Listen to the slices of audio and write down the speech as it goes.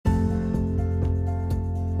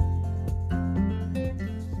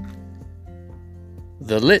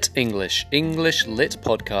The Lit English Lit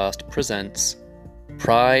podcast presents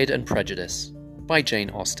Pride and Prejudice by Jane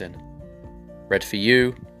Austen. Read for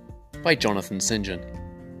you by Jonathan St. John.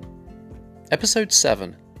 Episode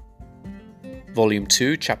 7, Volume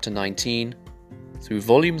 2, Chapter 19, through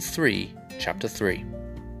Volume 3, Chapter 3.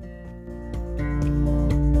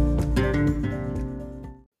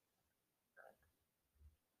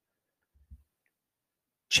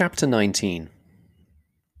 Chapter 19.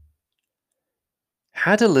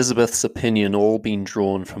 Had Elizabeth's opinion all been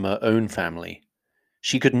drawn from her own family,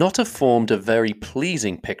 she could not have formed a very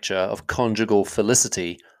pleasing picture of conjugal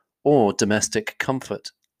felicity or domestic comfort.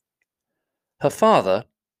 Her father,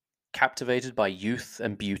 captivated by youth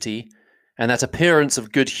and beauty, and that appearance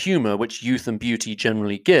of good humour which youth and beauty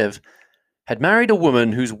generally give, had married a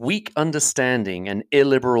woman whose weak understanding and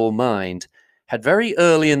illiberal mind had very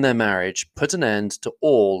early in their marriage put an end to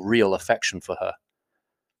all real affection for her.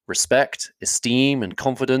 Respect, esteem, and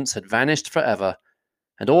confidence had vanished forever,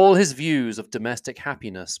 and all his views of domestic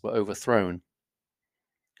happiness were overthrown.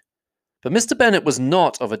 But Mr. Bennet was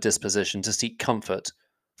not of a disposition to seek comfort,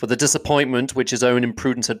 for the disappointment which his own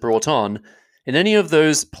imprudence had brought on, in any of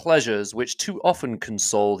those pleasures which too often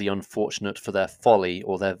console the unfortunate for their folly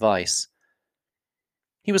or their vice.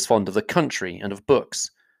 He was fond of the country and of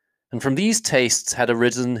books, and from these tastes had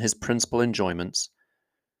arisen his principal enjoyments.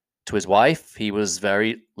 To his wife he was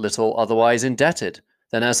very little otherwise indebted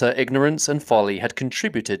than as her ignorance and folly had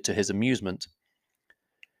contributed to his amusement.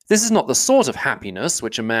 This is not the sort of happiness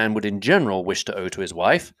which a man would in general wish to owe to his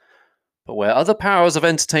wife, but where other powers of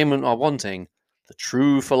entertainment are wanting, the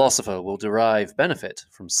true philosopher will derive benefit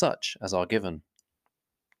from such as are given.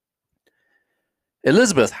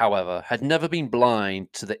 Elizabeth, however, had never been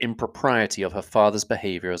blind to the impropriety of her father's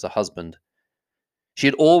behaviour as a husband. She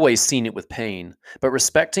had always seen it with pain, but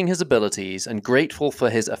respecting his abilities and grateful for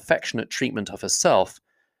his affectionate treatment of herself,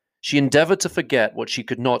 she endeavoured to forget what she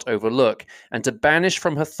could not overlook, and to banish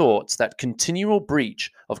from her thoughts that continual breach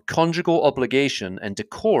of conjugal obligation and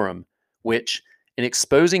decorum which, in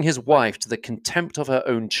exposing his wife to the contempt of her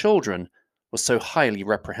own children, was so highly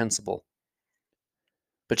reprehensible.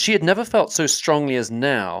 But she had never felt so strongly as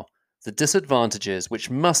now the disadvantages which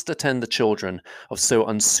must attend the children of so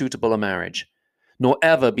unsuitable a marriage, nor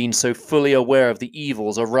ever been so fully aware of the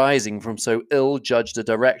evils arising from so ill-judged a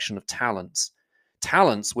direction of talents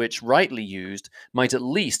which, rightly used, might at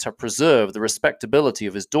least have preserved the respectability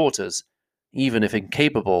of his daughters, even if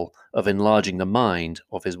incapable of enlarging the mind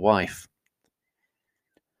of his wife.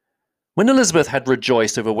 When Elizabeth had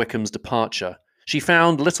rejoiced over Wickham's departure, she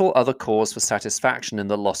found little other cause for satisfaction in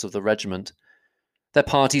the loss of the regiment. Their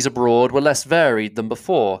parties abroad were less varied than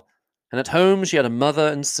before, and at home she had a mother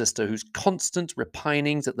and sister whose constant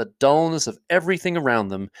repinings at the dullness of everything around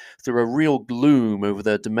them threw a real gloom over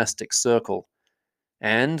their domestic circle.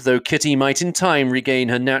 And, though Kitty might in time regain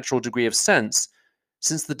her natural degree of sense,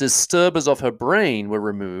 since the disturbers of her brain were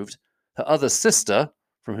removed, her other sister,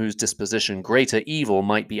 from whose disposition greater evil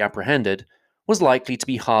might be apprehended, was likely to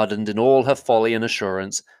be hardened in all her folly and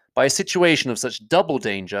assurance by a situation of such double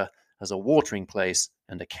danger as a watering place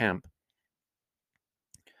and a camp.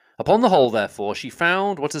 Upon the whole, therefore, she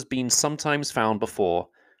found what has been sometimes found before,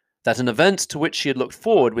 that an event to which she had looked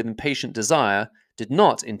forward with impatient desire did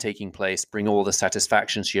not, in taking place, bring all the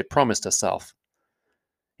satisfaction she had promised herself.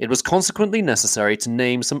 It was consequently necessary to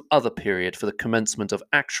name some other period for the commencement of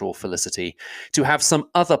actual felicity, to have some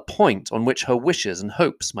other point on which her wishes and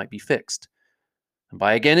hopes might be fixed, and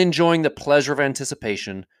by again enjoying the pleasure of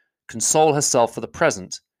anticipation, console herself for the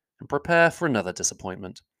present, and prepare for another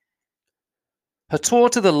disappointment. Her tour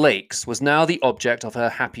to the lakes was now the object of her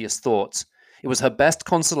happiest thoughts. It was her best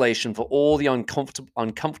consolation for all the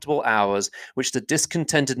uncomfortable hours which the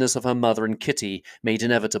discontentedness of her mother and Kitty made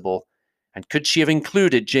inevitable, and could she have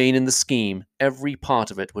included Jane in the scheme, every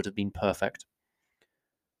part of it would have been perfect.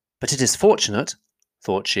 But it is fortunate,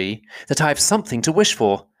 thought she, that I have something to wish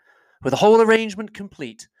for. Were the whole arrangement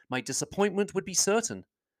complete, my disappointment would be certain.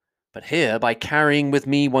 But here, by carrying with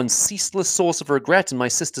me one ceaseless source of regret in my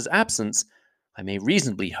sister's absence, I may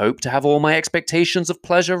reasonably hope to have all my expectations of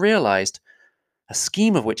pleasure realized. A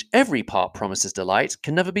scheme of which every part promises delight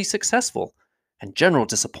can never be successful, and general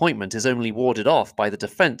disappointment is only warded off by the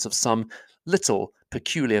defence of some little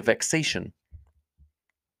peculiar vexation.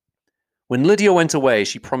 When Lydia went away,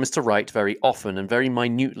 she promised to write very often and very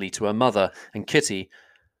minutely to her mother and Kitty,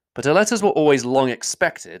 but her letters were always long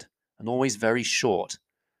expected and always very short.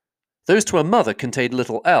 Those to her mother contained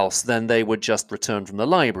little else than they would just returned from the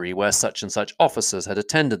library, where such and such officers had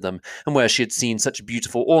attended them, and where she had seen such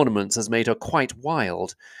beautiful ornaments as made her quite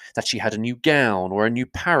wild, that she had a new gown or a new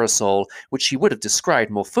parasol, which she would have described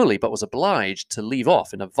more fully, but was obliged to leave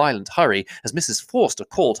off in a violent hurry, as Mrs. Forster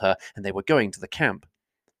called her, and they were going to the camp.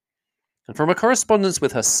 And from a correspondence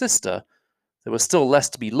with her sister, there was still less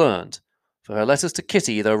to be learned, for her letters to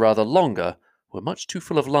Kitty, though rather longer, were much too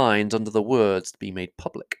full of lines under the words to be made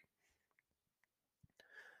public.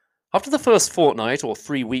 After the first fortnight or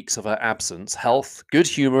 3 weeks of her absence, health, good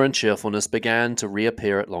humour, and cheerfulness began to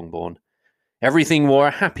reappear at Longbourn. Everything wore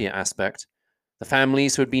a happier aspect. The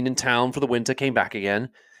families who had been in town for the winter came back again,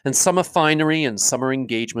 and summer finery and summer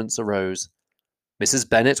engagements arose. Mrs.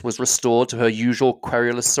 Bennet was restored to her usual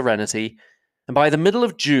querulous serenity, and by the middle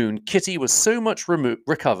of June Kitty was so much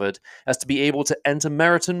recovered as to be able to enter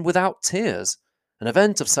Meryton without tears, an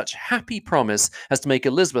event of such happy promise as to make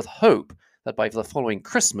Elizabeth hope that by the following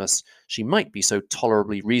Christmas she might be so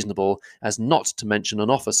tolerably reasonable as not to mention an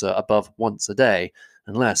officer above once a day,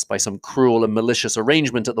 unless by some cruel and malicious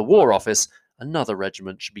arrangement at the War Office another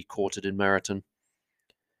regiment should be quartered in Meryton.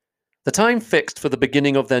 The time fixed for the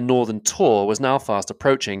beginning of their northern tour was now fast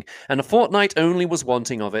approaching, and a fortnight only was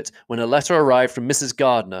wanting of it when a letter arrived from Mrs.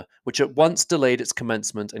 Gardiner, which at once delayed its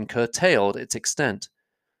commencement and curtailed its extent.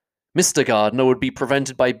 Mr. Gardiner would be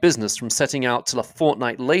prevented by business from setting out till a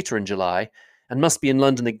fortnight later in July, and must be in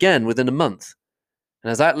London again within a month. And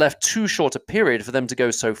as that left too short a period for them to go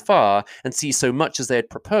so far and see so much as they had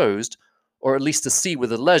proposed, or at least to see with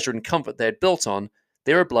the leisure and comfort they had built on,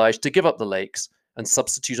 they were obliged to give up the lakes and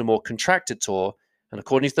substitute a more contracted tour, and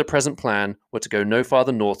according to their present plan, were to go no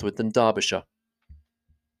farther northward than Derbyshire.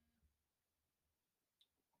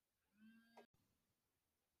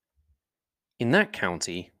 In that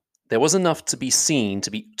county, there was enough to be seen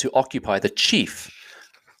to occupy the chief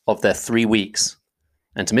of their 3 weeks,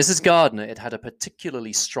 and to Mrs. Gardiner it had a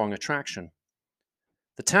particularly strong attraction.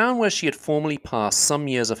 The town where she had formerly passed some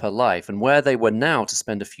years of her life, and where they were now to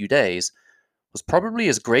spend a few days, was probably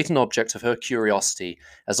as great an object of her curiosity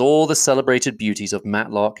as all the celebrated beauties of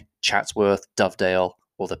Matlock, Chatsworth, Dovedale,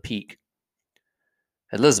 or the Peak.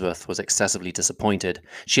 Elizabeth was excessively disappointed.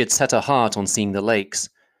 She had set her heart on seeing the lakes,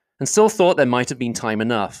 and still thought there might have been time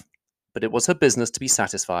enough, but it was her business to be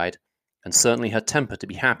satisfied, and certainly her temper to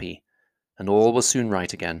be happy, and all was soon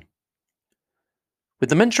right again. With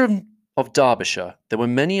the mention of Derbyshire, there were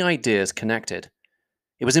many ideas connected.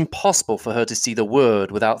 It was impossible for her to see the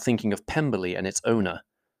word without thinking of Pemberley and its owner.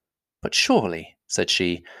 But surely, said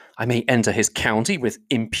she, I may enter his county with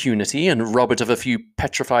impunity and rob it of a few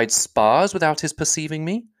petrified spars without his perceiving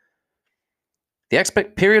me.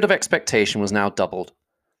 The period of expectation was now doubled.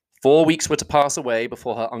 4 weeks were to pass away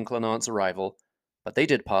before her uncle and aunt's arrival, but they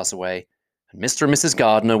did pass away, and Mr. and Mrs.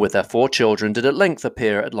 Gardiner, with their 4 children, did at length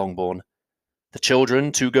appear at Longbourn. The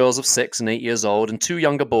children, 2 girls of 6 and 8 years old, and 2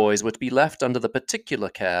 younger boys, were to be left under the particular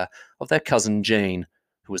care of their cousin Jane,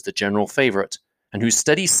 who was the general favourite, and whose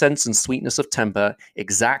steady sense and sweetness of temper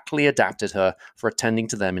exactly adapted her for attending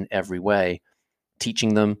to them in every way,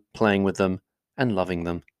 teaching them, playing with them, and loving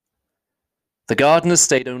them. The Gardiners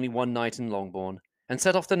stayed only one night in Longbourn, and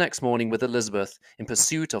set off the next morning with Elizabeth in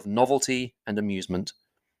pursuit of novelty and amusement.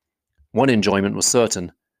 One enjoyment was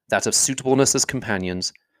certain, that of suitableness as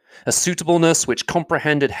companions, a suitableness which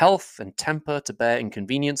comprehended health and temper to bear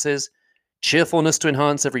inconveniences, cheerfulness to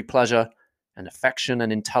enhance every pleasure, and affection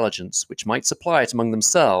and intelligence which might supply it among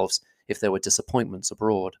themselves if there were disappointments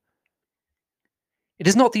abroad. It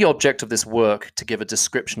is not the object of this work to give a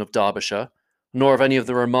description of Derbyshire, nor of any of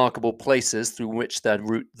the remarkable places through which their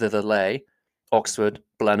route thither lay. Oxford,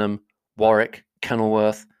 Blenheim, Warwick,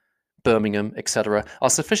 Kenilworth, Birmingham, etc., are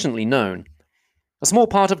sufficiently known. A small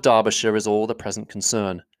part of Derbyshire is all the present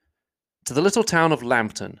concern. To the little town of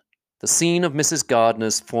Lambton, the scene of Mrs.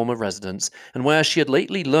 Gardiner's former residence, and where she had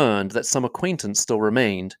lately learned that some acquaintance still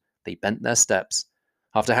remained, they bent their steps.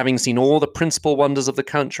 After having seen all the principal wonders of the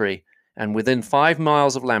country, and within 5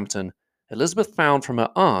 miles of Lambton, Elizabeth found from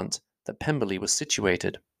her aunt that Pemberley was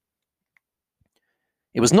situated.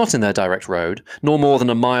 It was not in their direct road, nor more than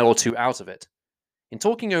a mile or 2 out of it. In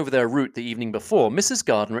talking over their route the evening before, Mrs.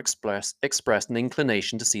 Gardiner expressed an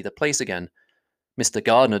inclination to see the place again. Mr.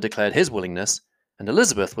 Gardiner declared his willingness, and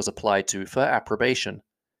Elizabeth was applied to for approbation.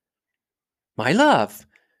 "My love,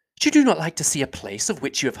 you do not like to see a place of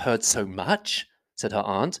which you have heard so much?" said her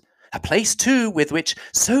aunt. "A place, too, with which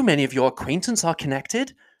so many of your acquaintance are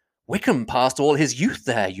connected? Wickham passed all his youth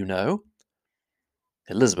there, you know."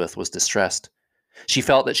 Elizabeth was distressed. She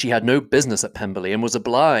felt that she had no business at Pemberley, and was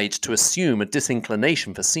obliged to assume a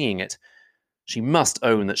disinclination for seeing it. She must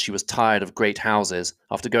own that she was tired of great houses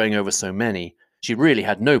after going over so many. She really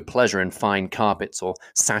had no pleasure in fine carpets or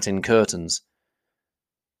satin curtains.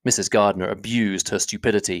 Mrs. Gardiner abused her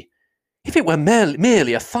stupidity. "If it were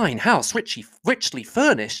merely a fine house, richly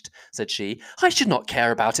furnished," said she, "I should not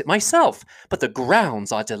care about it myself. But the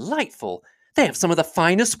grounds are delightful. They have some of the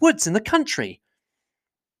finest woods in the country."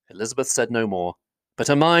 Elizabeth said no more, but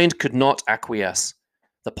her mind could not acquiesce.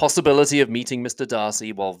 The possibility of meeting Mr.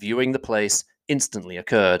 Darcy while viewing the place instantly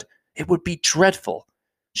occurred. It would be dreadful.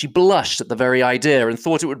 She blushed at the very idea and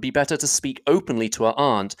thought it would be better to speak openly to her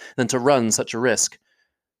aunt than to run such a risk.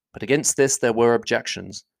 But against this there were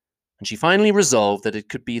objections, and she finally resolved that it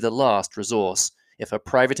could be the last resource if her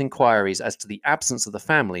private inquiries as to the absence of the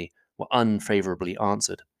family were unfavourably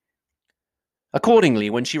answered. Accordingly,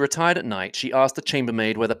 when she retired at night, she asked the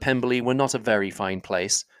chambermaid whether Pemberley were not a very fine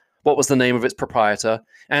place, what was the name of its proprietor,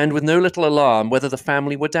 and, with no little alarm, whether the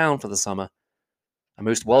family were down for the summer. A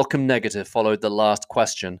most welcome negative followed the last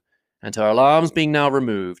question, and her alarms being now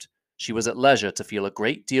removed, she was at leisure to feel a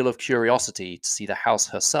great deal of curiosity to see the house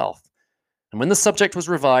herself, and when the subject was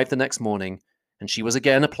revived the next morning, and she was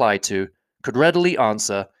again applied to, could readily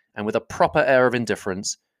answer, and with a proper air of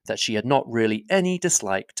indifference, that she had not really any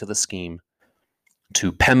dislike to the scheme.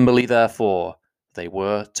 To Pemberley, therefore, they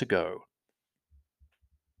were to go.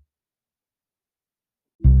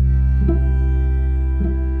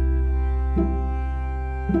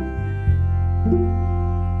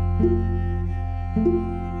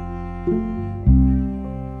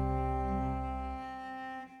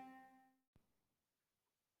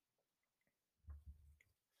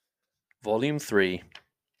 Volume 3,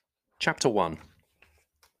 Chapter 1.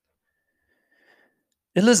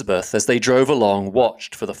 Elizabeth, as they drove along,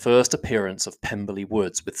 watched for the first appearance of Pemberley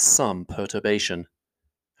Woods with some perturbation,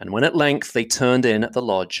 and when at length they turned in at the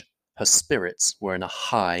lodge, her spirits were in a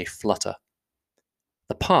high flutter.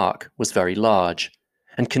 The park was very large,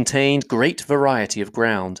 and contained great variety of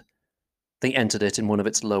ground. They entered it in one of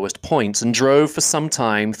its lowest points, and drove for some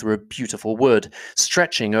time through a beautiful wood,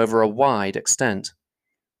 stretching over a wide extent.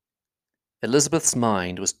 Elizabeth's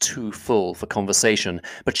mind was too full for conversation,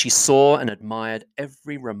 but she saw and admired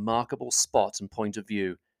every remarkable spot and point of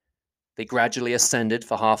view. They gradually ascended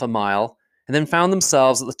for half a mile, and then found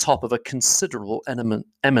themselves at the top of a considerable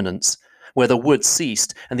eminence, where the wood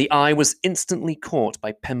ceased, and the eye was instantly caught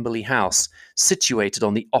by Pemberley House, situated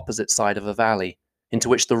on the opposite side of a valley, into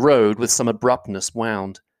which the road with some abruptness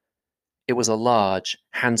wound. It was a large,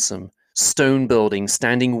 handsome, stone building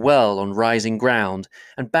standing well on rising ground,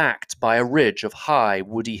 and backed by a ridge of high,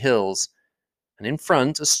 woody hills, and in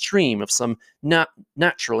front a stream of some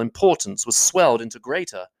natural importance was swelled into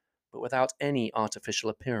greater, but without any artificial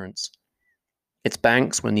appearance. Its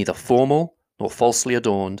banks were neither formal nor falsely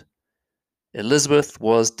adorned. Elizabeth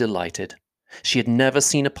was delighted. She had never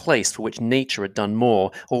seen a place for which nature had done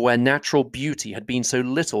more, or where natural beauty had been so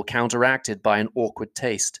little counteracted by an awkward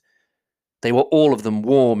taste. They were all of them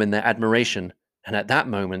warm in their admiration, and at that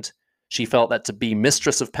moment she felt that to be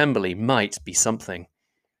mistress of Pemberley might be something.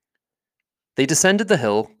 They descended the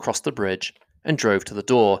hill, crossed the bridge, and drove to the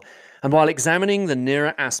door, and while examining the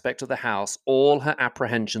nearer aspect of the house, all her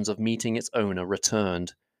apprehensions of meeting its owner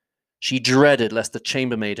returned. She dreaded lest the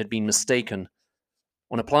chambermaid had been mistaken.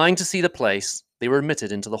 On applying to see the place, they were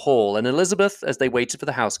admitted into the hall, and Elizabeth, as they waited for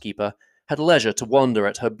the housekeeper, had leisure to wonder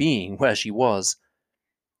at her being where she was.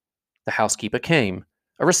 The housekeeper came,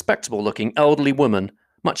 a respectable-looking elderly woman,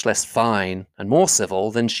 much less fine and more civil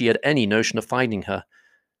than she had any notion of finding her.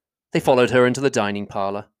 They followed her into the dining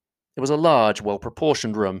parlour. It was a large,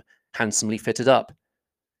 well-proportioned room, handsomely fitted up.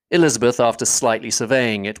 Elizabeth, after slightly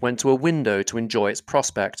surveying it, went to a window to enjoy its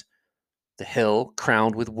prospect. The hill,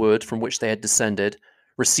 crowned with wood from which they had descended,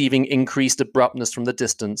 receiving increased abruptness from the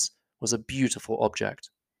distance, was a beautiful object.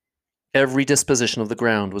 Every disposition of the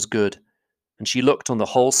ground was good, and she looked on the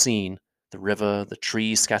whole scene, the river, the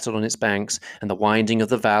trees scattered on its banks, and the winding of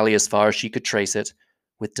the valley as far as she could trace it,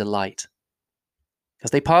 with delight.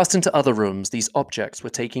 As they passed into other rooms, these objects were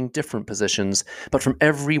taking different positions, but from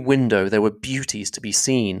every window there were beauties to be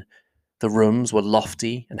seen. The rooms were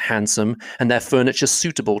lofty and handsome, and their furniture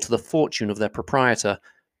suitable to the fortune of their proprietor.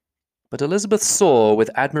 But Elizabeth saw, with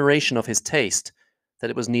admiration of his taste, that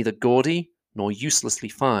it was neither gaudy nor uselessly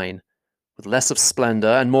fine, with less of splendour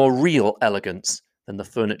and more real elegance than the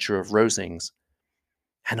furniture of Rosings.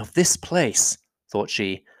 And of this place, thought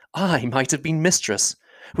she, I might have been mistress.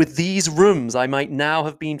 With these rooms I might now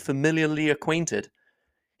have been familiarly acquainted.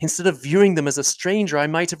 Instead of viewing them as a stranger, I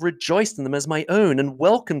might have rejoiced in them as my own, and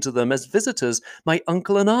welcomed to them as visitors my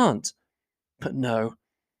uncle and aunt. But no,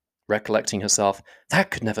 recollecting herself, that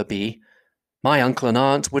could never be. My uncle and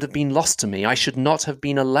aunt would have been lost to me. I should not have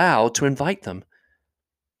been allowed to invite them.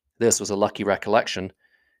 This was a lucky recollection.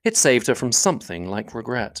 It saved her from something like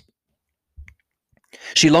regret.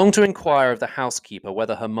 She longed to inquire of the housekeeper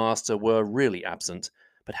whether her master were really absent,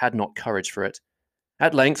 but had not courage for it.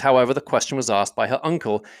 At length, however, the question was asked by her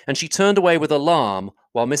uncle, and she turned away with alarm,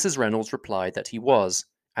 while Mrs. Reynolds replied that he was,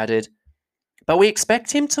 added, "But we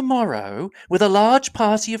expect him tomorrow, with a large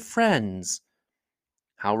party of friends."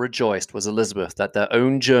 How rejoiced was Elizabeth that their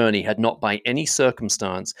own journey had not by any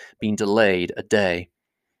circumstance been delayed a day.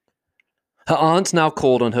 Her aunt now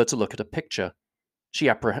called on her to look at a picture. She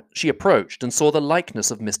approached and saw the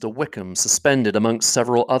likeness of Mr. Wickham suspended amongst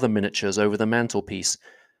several other miniatures over the mantelpiece.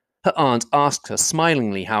 Her aunt asked her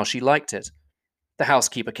smilingly how she liked it. The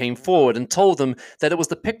housekeeper came forward and told them that it was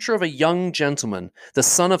the picture of a young gentleman, the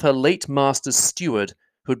son of her late master's steward,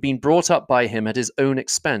 who had been brought up by him at his own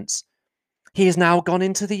expense. "He is now gone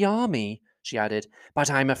into the army," she added, "but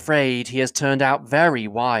I'm afraid he has turned out very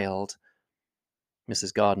wild."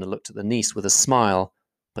 Mrs. Gardiner looked at the niece with a smile,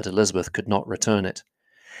 but Elizabeth could not return it.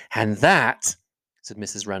 "And that," said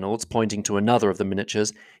Mrs. Reynolds, pointing to another of the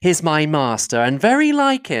miniatures, "is my master, and very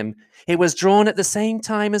like him. It was drawn at the same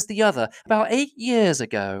time as the other, about 8 years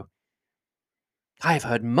ago." "I have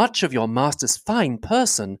heard much of your master's fine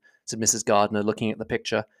person," said Mrs. Gardiner, looking at the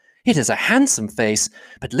picture. "It is a handsome face,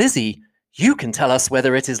 but Lizzie, you can tell us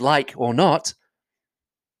whether it is like or not."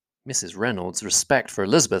 Mrs. Reynolds' respect for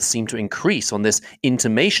Elizabeth seemed to increase on this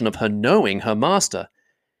intimation of her knowing her master.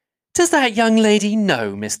 "Does that young lady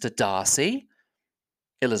know Mr. Darcy?"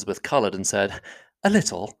 Elizabeth coloured and said, "A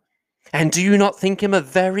little." "And do you not think him a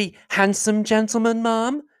very handsome gentleman,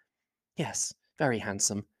 ma'am?" "Yes, very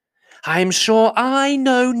handsome." "I am sure I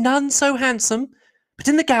know none so handsome, but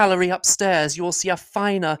in the gallery upstairs you will see a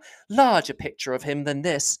finer, larger picture of him than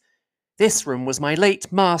this. This room was my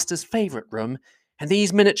late master's favourite room, and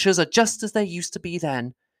these miniatures are just as they used to be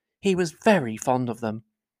then. He was very fond of them."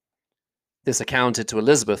 This accounted to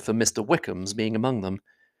Elizabeth for Mr. Wickham's being among them.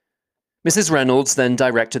 Mrs. Reynolds then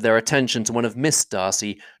directed their attention to one of Miss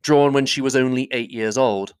Darcy, drawn when she was only 8 years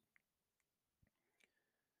old.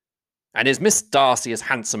 "And is Miss Darcy as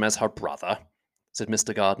handsome as her brother?" said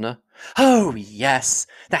Mr. Gardiner. "Oh, yes,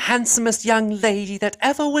 the handsomest young lady that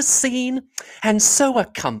ever was seen, and so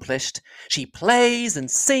accomplished. She plays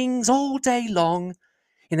and sings all day long.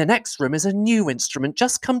 In the next room is a new instrument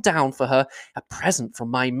just come down for her, a present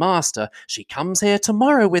from my master. She comes here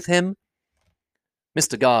tomorrow with him."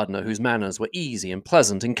 Mr. Gardiner, whose manners were easy and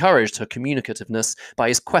pleasant, encouraged her communicativeness by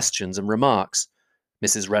his questions and remarks.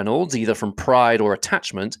 Mrs. Reynolds, either from pride or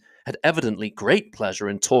attachment, had evidently great pleasure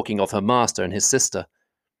in talking of her master and his sister.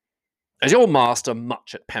 "Is your master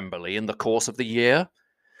much at Pemberley in the course of the year?"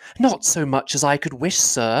 "Not so much as I could wish,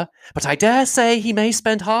 sir, but I dare say he may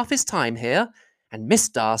spend half his time here, and Miss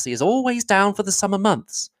Darcy is always down for the summer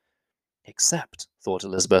months." Except, thought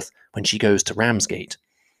Elizabeth, when she goes to Ramsgate.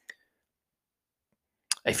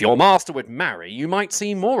 "If your master would marry, you might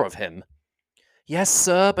see more of him." "Yes,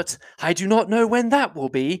 sir, but I do not know when that will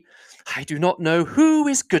be. I do not know who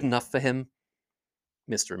is good enough for him."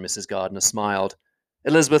 Mr. and Mrs. Gardiner smiled.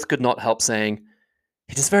 Elizabeth could not help saying,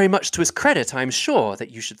 "It is very much to his credit, I am sure,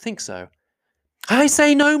 that you should think so." "I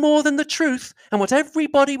say no more than the truth, and what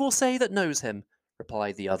everybody will say that knows him,"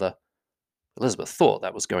 replied the other. Elizabeth thought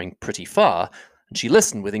that was going pretty far, and she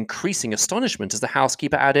listened with increasing astonishment as the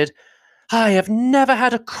housekeeper added, "I have never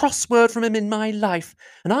had a cross word from him in my life,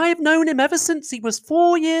 and I have known him ever since he was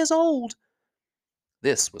 4 years old."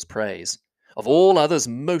 This was praise. Of all others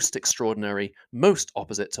most extraordinary, most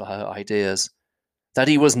opposite to her ideas. That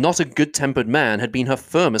he was not a good-tempered man had been her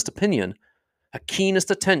firmest opinion. Her keenest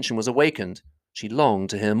attention was awakened. She longed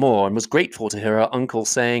to hear more, and was grateful to hear her uncle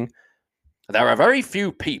saying, "There are very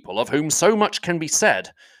few people of whom so much can be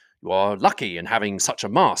said. You are lucky in having such a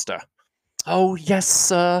master." "Oh, yes,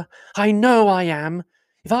 sir, I know I am.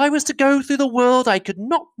 If I was to go through the world, I could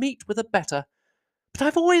not meet with a better. But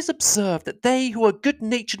I've always observed that they who are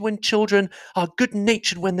good-natured when children are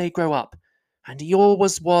good-natured when they grow up, and he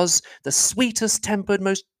always was the sweetest-tempered,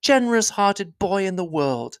 most generous-hearted boy in the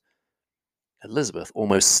world." Elizabeth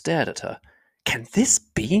almost stared at her. "Can this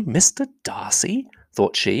be Mr. Darcy?"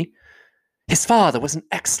 thought she. "His father was an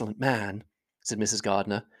excellent man," said Mrs.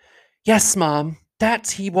 Gardiner. "Yes, ma'am,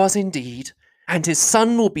 that he was indeed, and his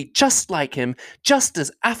son will be just like him, just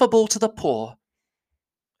as affable to the poor."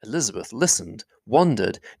 Elizabeth listened,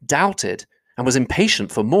 wondered, doubted, and was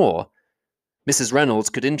impatient for more. Mrs. Reynolds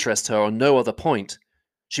could interest her on no other point.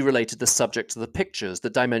 She related the subject of the pictures, the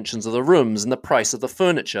dimensions of the rooms, and the price of the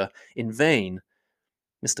furniture, in vain.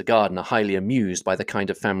 Mr. Gardiner, highly amused by the kind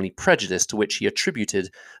of family prejudice to which he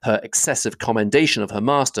attributed her excessive commendation of her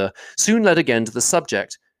master, soon led again to the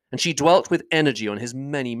subject, and she dwelt with energy on his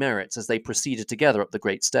many merits as they proceeded together up the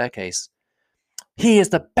great staircase. "He is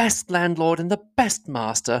the best landlord and the best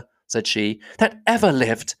master," said she, "that ever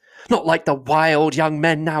lived. Not like the wild young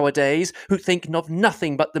men nowadays, who think of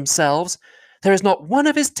nothing but themselves. There is not one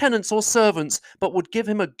of his tenants or servants but would give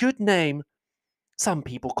him a good name. Some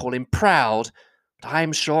people call him proud, but I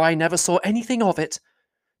am sure I never saw anything of it.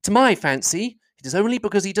 To my fancy, it is only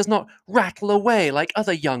because he does not rattle away like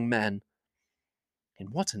other young men."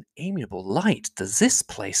 "In what an amiable light does this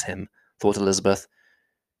place him," thought Elizabeth.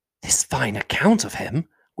 "This fine account of him,"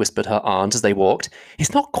 whispered her aunt as they walked,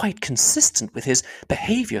 "is not quite consistent with his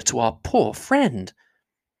behaviour to our poor friend.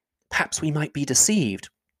 Perhaps we might be deceived.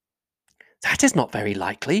 That is not very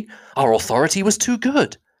likely. Our authority was too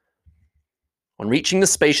good." On reaching the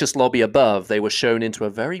spacious lobby above, they were shown into a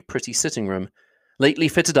very pretty sitting room, lately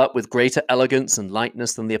fitted up with greater elegance and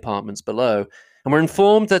lightness than the apartments below, and were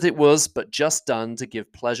informed that it was but just done to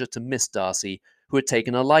give pleasure to Miss Darcy, who had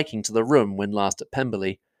taken a liking to the room when last at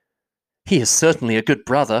Pemberley. "He is certainly a good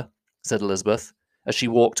brother," said Elizabeth, as she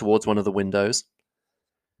walked towards one of the windows.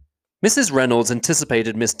 Mrs. Reynolds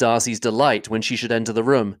anticipated Miss Darcy's delight when she should enter the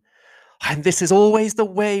room. "And this is always the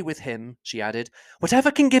way with him," she added.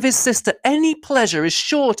 "Whatever can give his sister any pleasure is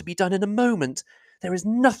sure to be done in a moment. There is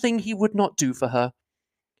nothing he would not do for her."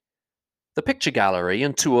 The picture gallery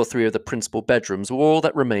and 2 or 3 of the principal bedrooms were all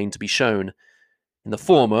that remained to be shown. In the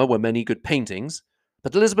former were many good paintings,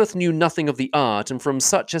 but Elizabeth knew nothing of the art, and from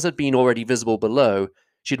such as had been already visible below,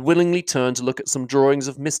 she had willingly turned to look at some drawings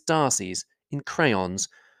of Miss Darcy's, in crayons,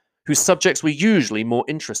 whose subjects were usually more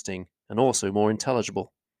interesting and also more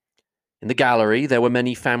intelligible. In the gallery there were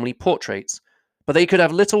many family portraits, but they could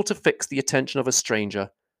have little to fix the attention of a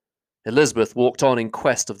stranger. Elizabeth walked on in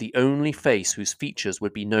quest of the only face whose features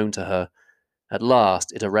would be known to her. At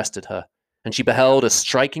last it arrested her, and she beheld a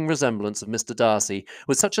striking resemblance of Mr. Darcy,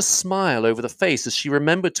 with such a smile over the face as she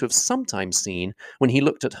remembered to have sometimes seen when he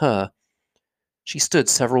looked at her. She stood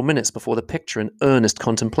several minutes before the picture in earnest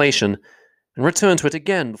contemplation, and returned to it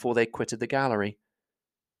again before they quitted the gallery.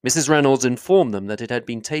 Mrs. Reynolds informed them that it had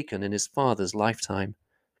been taken in his father's lifetime.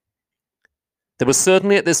 There was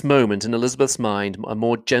certainly at this moment in Elizabeth's mind a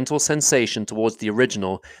more gentle sensation towards the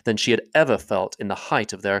original than she had ever felt in the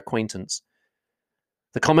height of their acquaintance.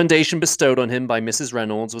 The commendation bestowed on him by Mrs.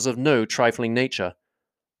 Reynolds was of no trifling nature.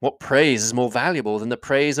 What praise is more valuable than the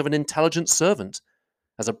praise of an intelligent servant?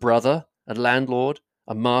 As a brother, a landlord,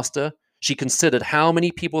 a master, she considered how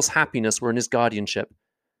many people's happiness were in his guardianship,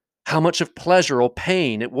 how much of pleasure or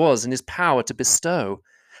pain it was in his power to bestow,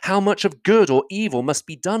 how much of good or evil must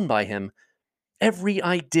be done by him. Every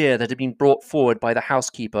idea that had been brought forward by the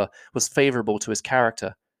housekeeper was favourable to his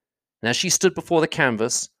character, and as she stood before the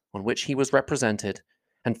canvas on which he was represented,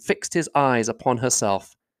 and fixed his eyes upon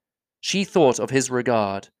herself, she thought of his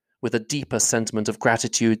regard with a deeper sentiment of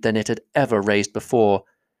gratitude than it had ever raised before.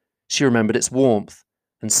 She remembered its warmth,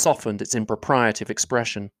 and softened its impropriety of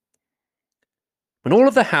expression. When all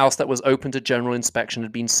of the house that was open to general inspection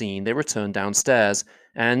had been seen, they returned downstairs,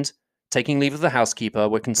 and, taking leave of the housekeeper,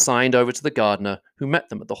 were consigned over to the gardener, who met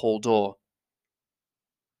them at the hall door.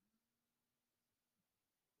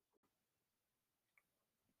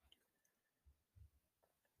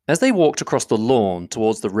 As they walked across the lawn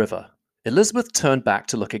towards the river, Elizabeth turned back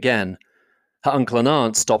to look again. Her uncle and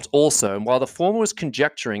aunt stopped also, and while the former was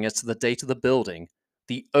conjecturing as to the date of the building,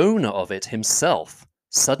 the owner of it himself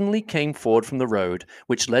suddenly came forward from the road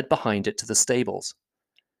which led behind it to the stables.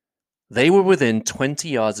 They were within 20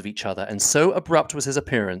 yards of each other, and so abrupt was his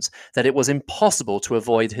appearance that it was impossible to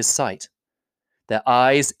avoid his sight. Their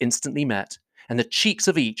eyes instantly met, and the cheeks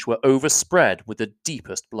of each were overspread with the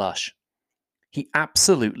deepest blush. He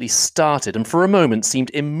absolutely started, and for a moment seemed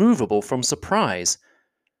immovable from surprise,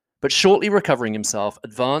 but shortly recovering himself,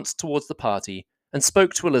 advanced towards the party, and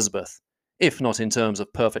spoke to Elizabeth, if not in terms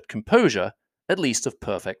of perfect composure, at least of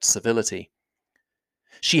perfect civility.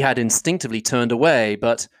 She had instinctively turned away,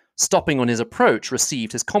 but, stopping on his approach,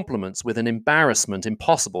 received his compliments with an embarrassment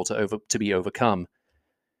impossible to be overcome.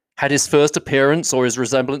 Had his first appearance or his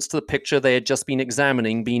resemblance to the picture they had just been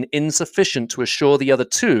examining been insufficient to assure the other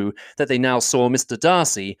two that they now saw Mr.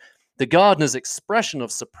 Darcy, the gardener's expression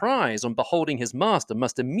of surprise on beholding his master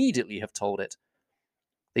must immediately have told it.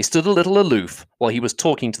 They stood a little aloof while he was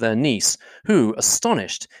talking to their niece, who,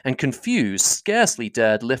 astonished and confused, scarcely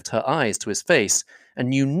dared lift her eyes to his face, and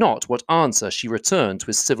knew not what answer she returned to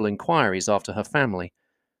his civil inquiries after her family.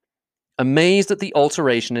 Amazed at the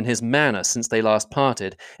alteration in his manner since they last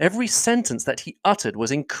parted, every sentence that he uttered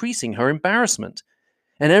was increasing her embarrassment,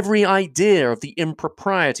 and every idea of the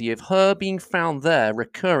impropriety of her being found there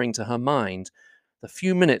recurring to her mind, the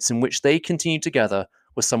few minutes in which they continued together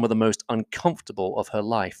were some of the most uncomfortable of her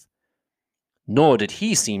life. Nor did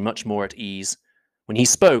he seem much more at ease. When he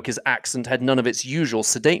spoke, his accent had none of its usual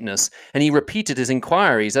sedateness, and he repeated his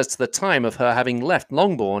inquiries as to the time of her having left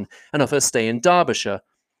Longbourn and of her stay in Derbyshire,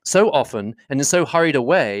 so often and in so hurried a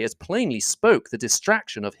way as plainly spoke the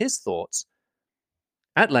distraction of his thoughts.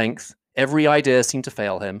 At length, every idea seemed to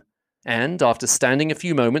fail him, and, after standing a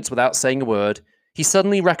few moments without saying a word, he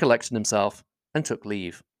suddenly recollected himself and took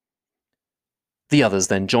leave. The others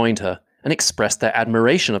then joined her, and expressed their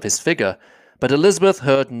admiration of his figure, but Elizabeth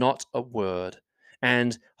heard not a word,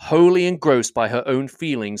 and, wholly engrossed by her own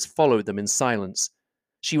feelings, followed them in silence.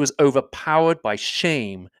 She was overpowered by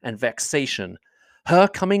shame and vexation. Her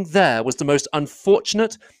coming there was the most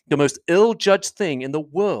unfortunate, the most ill-judged thing in the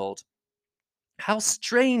world. How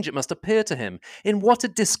strange it must appear to him! In what a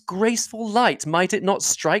disgraceful light might it not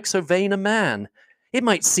strike so vain a man! It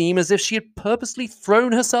might seem as if she had purposely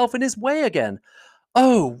thrown herself in his way again.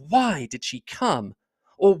 Oh, why did she come?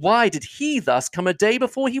 Or why did he thus come a day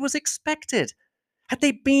before he was expected? Had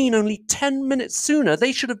they been only 10 minutes sooner,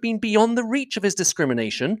 they should have been beyond the reach of his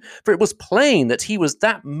discrimination, for it was plain that he was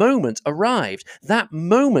that moment arrived, that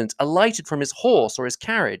moment alighted from his horse or his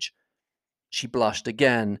carriage. She blushed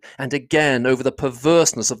again and again over the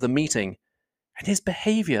perverseness of the meeting. And his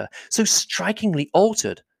behaviour, so strikingly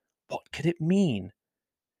altered, what could it mean?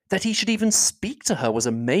 That he should even speak to her was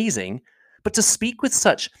amazing, but to speak with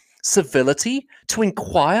such civility, to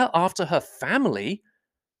inquire after her family.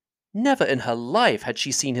 Never in her life had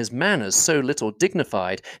she seen his manners so little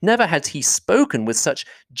dignified, never had he spoken with such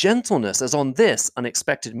gentleness as on this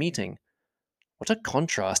unexpected meeting. What a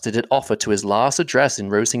contrast did it offer to his last address in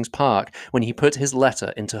Rosings Park, when he put his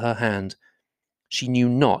letter into her hand. She knew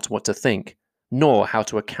not what to think, nor how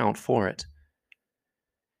to account for it.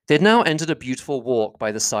 They had now entered a beautiful walk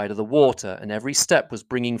by the side of the water, and every step was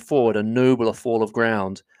bringing forward a nobler fall of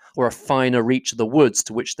ground, or a finer reach of the woods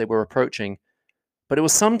to which they were approaching. But it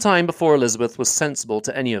was some time before Elizabeth was sensible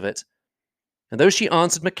to any of it, and though she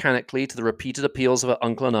answered mechanically to the repeated appeals of her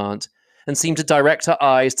uncle and aunt, and seemed to direct her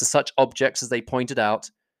eyes to such objects as they pointed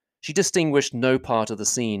out, she distinguished no part of the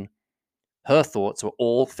scene. Her thoughts were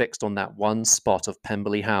all fixed on that one spot of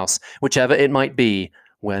Pemberley House, whichever it might be,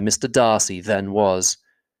 where Mr. Darcy then was.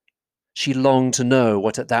 She longed to know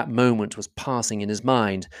what at that moment was passing in his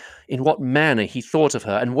mind, in what manner he thought of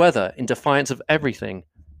her, and whether, in defiance of everything,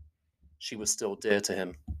 she was still dear to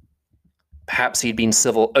him. Perhaps he had been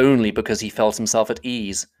civil only because he felt himself at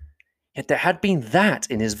ease. Yet there had been that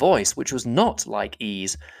in his voice which was not like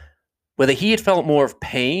ease. Whether he had felt more of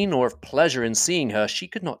pain or of pleasure in seeing her, she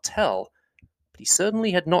could not tell, but he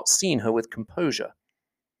certainly had not seen her with composure.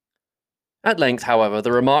 At length, however,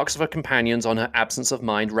 the remarks of her companions on her absence of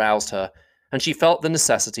mind roused her, and she felt the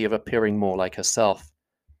necessity of appearing more like herself.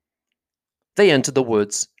 They entered the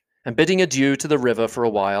woods, and bidding adieu to the river for a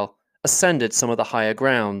while, ascended some of the higher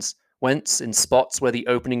grounds, whence, in spots where the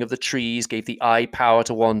opening of the trees gave the eye power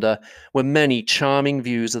to wander, were many charming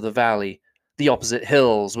views of the valley, the opposite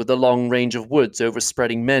hills, with the long range of woods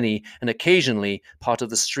overspreading many, and occasionally, part of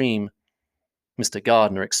the stream. Mr.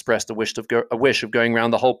 Gardiner expressed a wish of going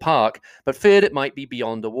round the whole park, but feared it might be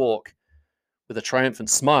beyond a walk. With a triumphant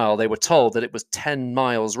smile, they were told that it was 10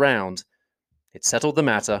 miles round. It settled the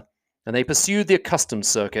matter, and they pursued the accustomed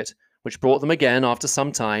circuit, which brought them again, after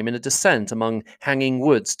some time, in a descent among hanging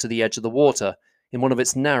woods to the edge of the water, in one of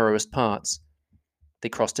its narrowest parts. They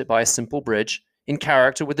crossed it by a simple bridge, in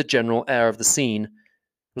character with the general air of the scene. It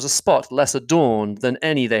was a spot less adorned than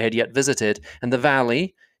any they had yet visited, and the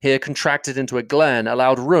valley, here contracted into a glen,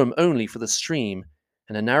 allowed room only for the stream,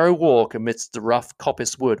 and a narrow walk amidst the rough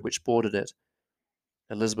coppice wood which bordered it.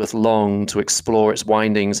 Elizabeth longed to explore its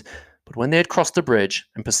windings, but when they had crossed the bridge,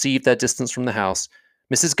 and perceived their distance from the house,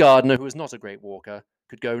 Mrs. Gardiner, who was not a great walker,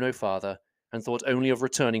 could go no farther, and thought only of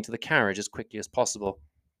returning to the carriage as quickly as possible.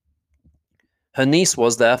 Her niece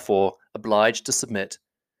was, therefore, obliged to submit,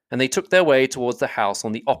 and they took their way towards the house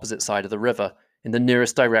on the opposite side of the river, in the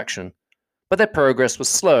nearest direction. But their progress was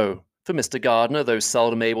slow, for Mr. Gardiner, though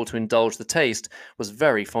seldom able to indulge the taste, was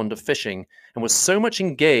very fond of fishing, and was so much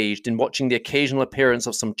engaged in watching the occasional appearance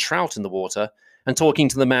of some trout in the water, and talking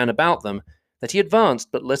to the man about them, that he advanced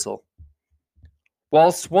but little.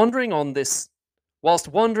 Whilst wandering on in this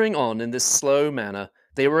slow manner,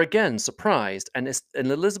 they were again surprised, and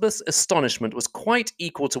Elizabeth's astonishment was quite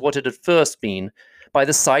equal to what it had first been, by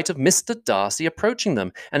the sight of Mr. Darcy approaching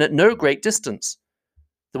them, and at no great distance.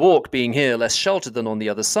 The walk being here less sheltered than on the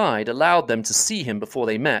other side, allowed them to see him before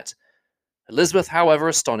they met. Elizabeth, however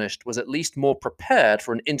astonished, was at least more prepared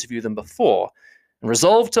for an interview than before, and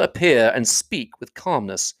resolved to appear and speak with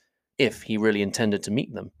calmness, if he really intended to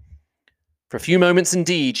meet them. For a few moments,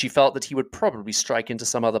 indeed, she felt that he would probably strike into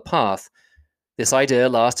some other path. This idea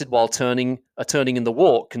lasted while a turning in the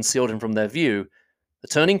walk concealed him from their view. The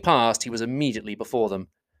turning past, he was immediately before them.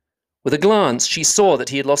 With a glance, she saw that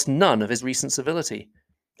he had lost none of his recent civility,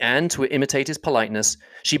 and, to imitate his politeness,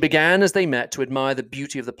 she began as they met to admire the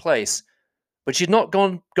beauty of the place. But she had not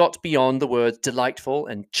got beyond the words delightful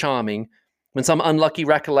and charming when some unlucky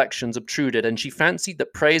recollections obtruded, and she fancied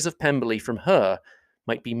that praise of Pemberley from her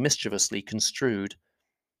might be mischievously construed.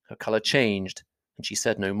 Her colour changed, and she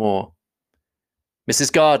said no more.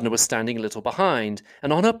 Mrs. Gardiner was standing a little behind,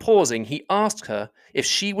 and on her pausing, he asked her if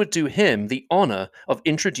she would do him the honour of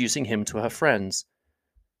introducing him to her friends.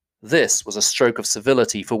 This was a stroke of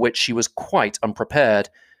civility for which she was quite unprepared,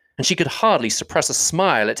 and she could hardly suppress a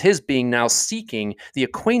smile at his being now seeking the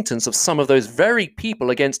acquaintance of some of those very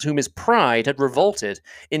people against whom his pride had revolted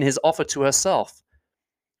in his offer to herself.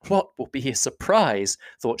 What will be his surprise,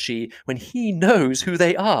 thought she, when he knows who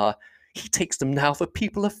they are? He takes them now for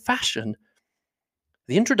people of fashion.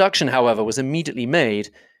 The introduction, however, was immediately made,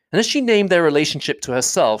 and as she named their relationship to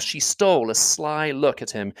herself, she stole a sly look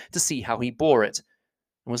at him to see how he bore it,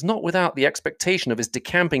 and was not without the expectation of his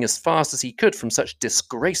decamping as fast as he could from such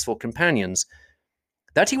disgraceful companions.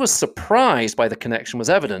 That he was surprised by the connection was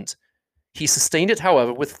evident. He sustained it,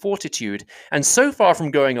 however, with fortitude, and so far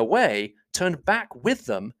from going away, turned back with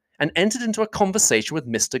them and entered into a conversation with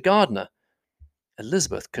Mr. Gardiner.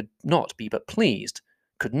 Elizabeth could not be but pleased,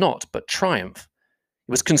 could not but triumph.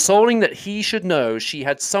 It was consoling that he should know she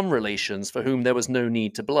had some relations for whom there was no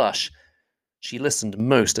need to blush. She listened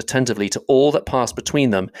most attentively to all that passed between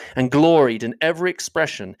them, and gloried in every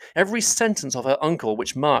expression, every sentence of her uncle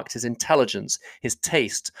which marked his intelligence, his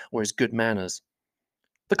taste, or his good manners.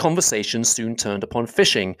 The conversation soon turned upon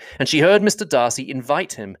fishing, and she heard Mr. Darcy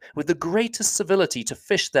invite him with the greatest civility to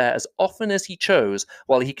fish there as often as he chose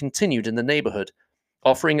while he continued in the neighbourhood,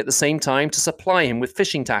 offering at the same time to supply him with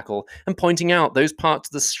fishing tackle and pointing out those parts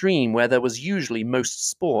of the stream where there was usually most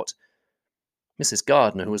sport. Mrs.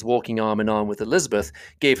 Gardiner, who was walking arm in arm with Elizabeth,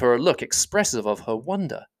 gave her a look expressive of her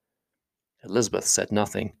wonder. Elizabeth said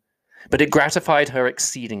nothing, but it gratified her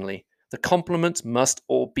exceedingly. The compliment must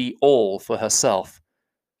be all for herself.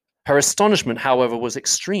 Her astonishment, however, was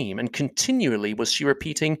extreme, and continually was she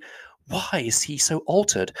repeating, "Why is he so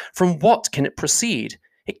altered? From what can it proceed?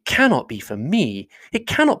 It cannot be for me. It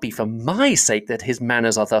cannot be for my sake that his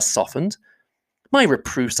manners are thus softened. My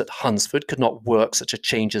reproofs at Hunsford could not work such a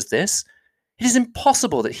change as this. It is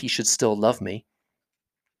impossible that he should still love me."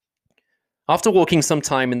 After walking some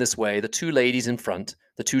time in this way, the two ladies in front,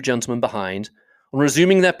 the two gentlemen behind, on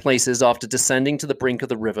resuming their places after descending to the brink of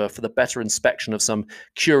the river for the better inspection of some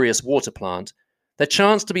curious water plant, there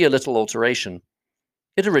chanced to be a little alteration.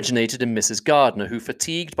 It originated in Mrs. Gardiner, who,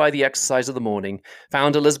 fatigued by the exercise of the morning,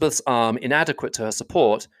 found Elizabeth's arm inadequate to her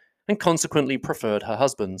support, and consequently preferred her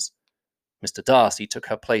husband's. Mr. Darcy took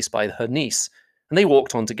her place by her niece, and they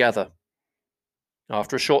walked on together.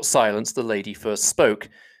 After a short silence, the lady first spoke.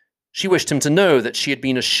 She wished him to know that she had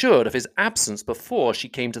been assured of his absence before she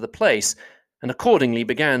came to the place, and accordingly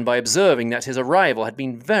began by observing that his arrival had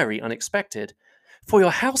been very unexpected. "For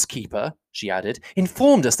your housekeeper," she added,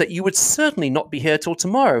 "informed us that you would certainly not be here till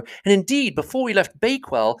tomorrow, and indeed, before we left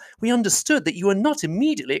Bakewell, we understood that you were not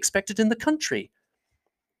immediately expected in the country."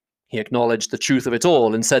 He acknowledged the truth of it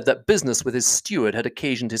all, and said that business with his steward had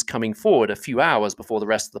occasioned his coming forward a few hours before the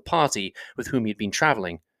rest of the party with whom he had been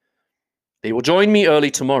travelling. "They will join me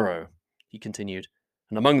early tomorrow," he continued,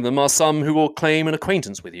 "and among them are some who will claim an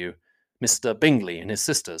acquaintance with you, Mr. Bingley and his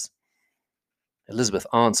sisters." Elizabeth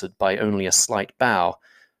answered by only a slight bow.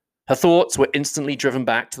 Her thoughts were instantly driven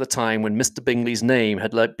back to the time when Mr. Bingley's name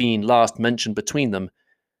had been last mentioned between them,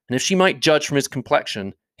 and if she might judge from his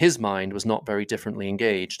complexion, his mind was not very differently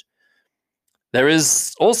engaged. "There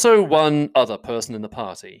is also one other person in the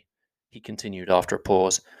party," he continued after a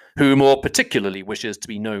pause, "who more particularly wishes to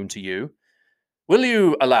be known to you. Will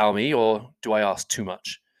you allow me, or do I ask too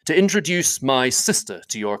much, to introduce my sister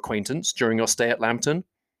to your acquaintance during your stay at Lambton?"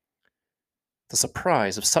 The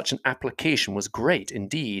surprise of such an application was great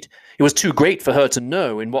indeed. It was too great for her to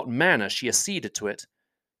know in what manner she acceded to it.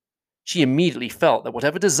 She immediately felt that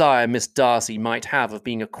whatever desire Miss Darcy might have of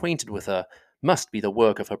being acquainted with her must be the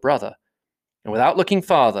work of her brother, and without looking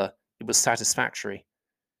farther, it was satisfactory.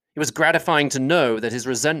 It was gratifying to know that his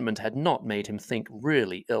resentment had not made him think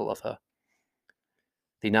really ill of her.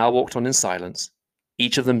 They now walked on in silence,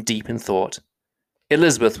 each of them deep in thought.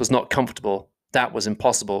 Elizabeth was not comfortable, that was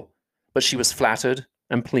impossible, but she was flattered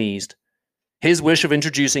and pleased. His wish of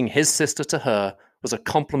introducing his sister to her was a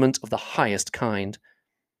compliment of the highest kind.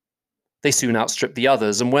 They soon outstripped the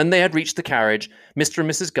others, and when they had reached the carriage, Mr. and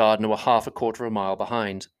Mrs. Gardiner were half a quarter of a mile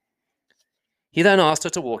behind. He then asked her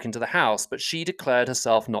to walk into the house, but she declared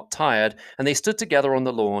herself not tired, and they stood together on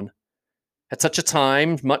the lawn. At such a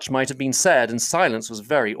time, much might have been said, and silence was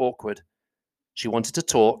very awkward. She wanted to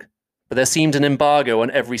talk, but there seemed an embargo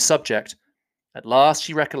on every subject. At last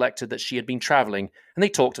she recollected that she had been travelling, and they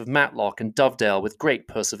talked of Matlock and Dovedale with great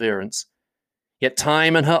perseverance. Yet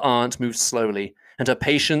time and her aunt moved slowly, and her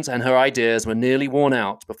patience and her ideas were nearly worn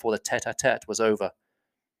out before the tete-a-tete was over.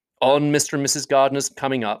 On Mr. and Mrs. Gardiner's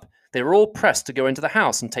coming up, they were all pressed to go into the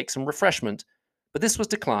house and take some refreshment, but this was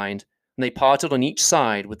declined, and they parted on each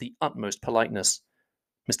side with the utmost politeness.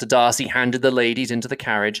 Mr. Darcy handed the ladies into the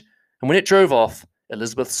carriage, and when it drove off,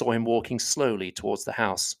 Elizabeth saw him walking slowly towards the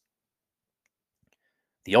house.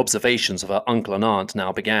 The observations of her uncle and aunt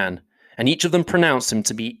now began, and each of them pronounced him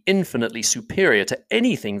to be infinitely superior to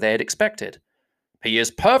anything they had expected. "He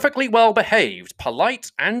is perfectly well behaved,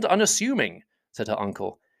 polite, and unassuming," said her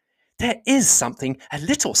uncle. "There is something a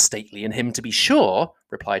little stately in him, to be sure,"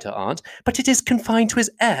 replied her aunt, "but it is confined to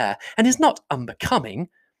his air, and is not unbecoming.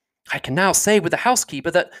 I can now say with the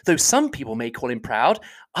housekeeper that, though some people may call him proud,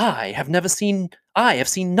 I have seen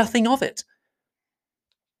nothing of it."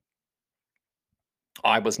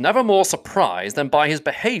 "I was never more surprised than by his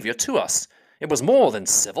behaviour to us. It was more than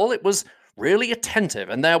civil, it was really attentive,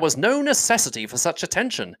 and there was no necessity for such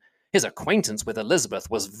attention. His acquaintance with Elizabeth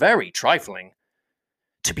was very trifling."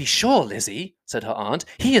 "To be sure, Lizzie," said her aunt,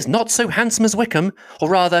 "he is not so handsome as Wickham, or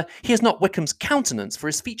rather, he has not Wickham's countenance, for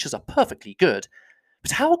his features are perfectly good.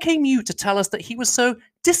 But how came you to tell us that he was so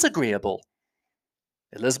disagreeable?"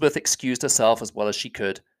 Elizabeth excused herself as well as she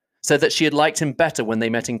could, said that she had liked him better when they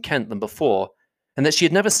met in Kent than before, and that she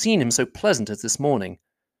had never seen him so pleasant as this morning.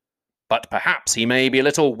 "But perhaps he may be a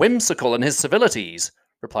little whimsical in his civilities,"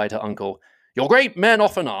 replied her uncle. "Your great men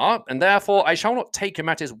often are, and therefore I shall not take him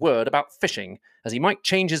at his word about fishing, as he might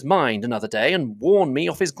change his mind another day and warn me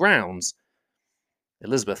off his grounds."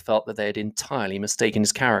 Elizabeth felt that they had entirely mistaken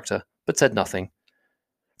his character, but said nothing.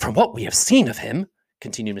 "From what we have seen of him,"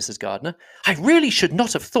 continued Mrs. Gardiner, "I really should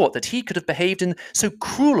not have thought that he could have behaved in so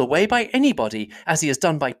cruel a way by anybody as he has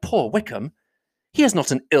done by poor Wickham. He has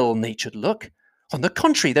not an ill-natured look. On the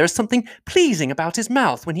contrary, there is something pleasing about his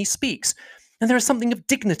mouth when he speaks, and there is something of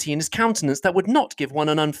dignity in his countenance that would not give one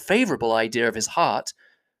an unfavourable idea of his heart.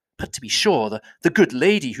 But to be sure, the good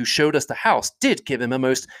lady who showed us the house did give him a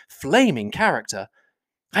most flaming character.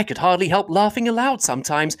 I could hardly help laughing aloud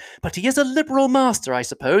sometimes, but he is a liberal master, I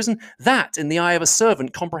suppose, and that, in the eye of a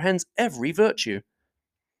servant, comprehends every virtue."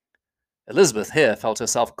 Elizabeth here felt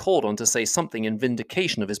herself called on to say something in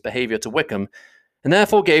vindication of his behaviour to Wickham, and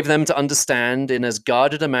therefore gave them to understand, in as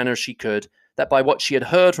guarded a manner as she could, that by what she had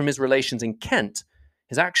heard from his relations in Kent,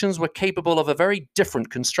 his actions were capable of a very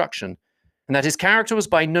different construction, and that his character was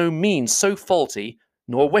by no means so faulty,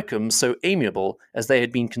 nor Wickham so amiable, as they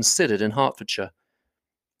had been considered in Hertfordshire.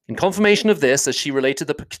 In confirmation of this, as she related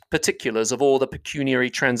the particulars of all the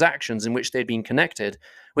pecuniary transactions in which they had been connected,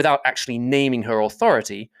 without actually naming her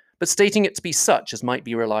authority, but stating it to be such as might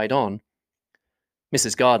be relied on,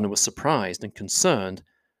 Mrs. Gardiner was surprised and concerned,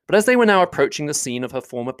 but as they were now approaching the scene of her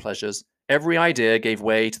former pleasures, every idea gave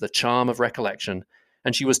way to the charm of recollection,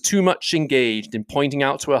 and she was too much engaged in pointing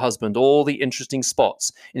out to her husband all the interesting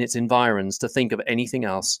spots in its environs to think of anything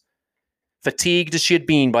else. Fatigued as she had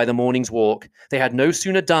been by the morning's walk, they had no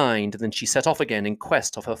sooner dined than she set off again in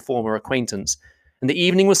quest of her former acquaintance, and the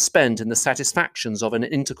evening was spent in the satisfactions of an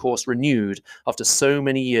intercourse renewed after so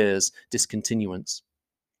many years' discontinuance.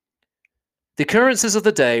 The occurrences of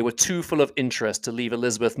the day were too full of interest to leave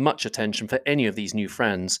Elizabeth much attention for any of these new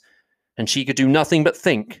friends, and she could do nothing but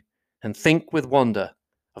think, and think with wonder,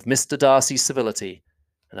 of Mr. Darcy's civility,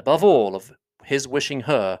 and above all of his wishing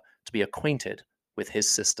her to be acquainted with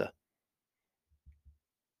his sister.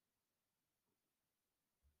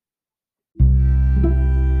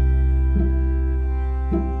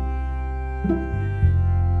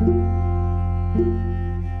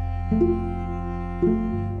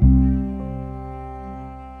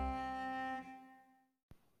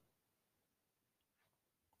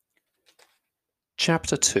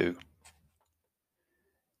 Chapter 2.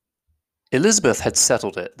 Elizabeth had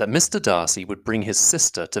settled it that Mr. Darcy would bring his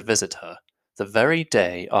sister to visit her the very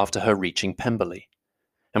day after her reaching Pemberley,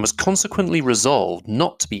 and was consequently resolved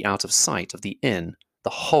not to be out of sight of the inn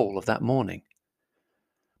the whole of that morning.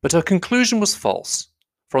 But her conclusion was false,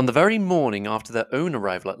 for on the very morning after their own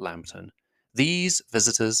arrival at Lambton, these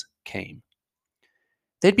visitors came.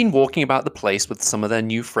 They'd been walking about the place with some of their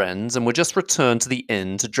new friends and were just returned to the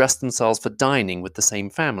inn to dress themselves for dining with the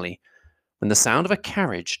same family, when the sound of a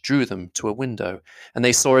carriage drew them to a window, and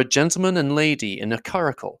they saw a gentleman and lady in a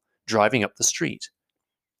curricle driving up the street.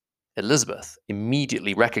 Elizabeth,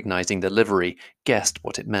 immediately recognizing the livery, guessed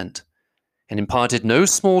what it meant, and imparted no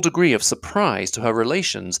small degree of surprise to her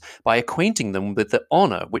relations by acquainting them with the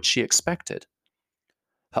honour which she expected.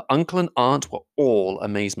 Her uncle and aunt were all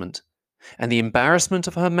amazement, and the embarrassment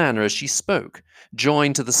of her manner as she spoke,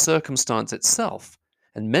 joined to the circumstance itself,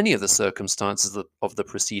 and many of the circumstances of the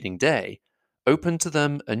preceding day, opened to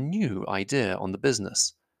them a new idea on the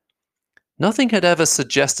business. Nothing had ever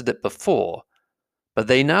suggested it before, but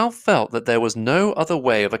they now felt that there was no other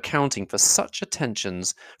way of accounting for such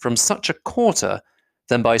attentions from such a quarter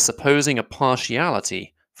than by supposing a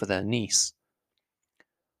partiality for their niece.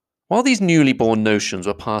 While these newly born notions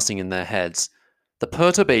were passing in their heads, the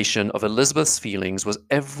perturbation of Elizabeth's feelings was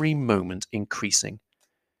every moment increasing.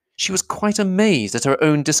 She was quite amazed at her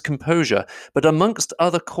own discomposure, but amongst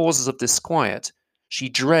other causes of disquiet, she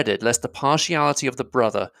dreaded lest the partiality of the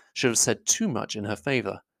brother should have said too much in her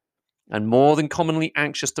favour. And more than commonly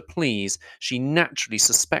anxious to please, she naturally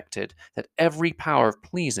suspected that every power of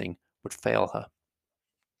pleasing would fail her.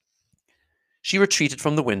 She retreated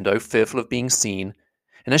from the window, fearful of being seen,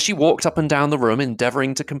 and as she walked up and down the room,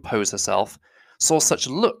 endeavouring to compose herself, saw such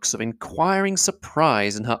looks of inquiring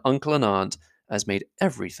surprise in her uncle and aunt as made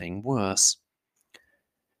everything worse.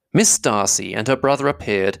 Miss Darcy and her brother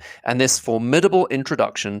appeared, and this formidable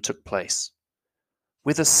introduction took place.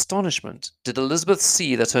 With astonishment did Elizabeth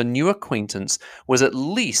see that her new acquaintance was at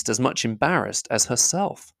least as much embarrassed as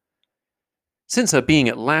herself. Since her being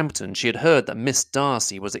at Lambton, she had heard that Miss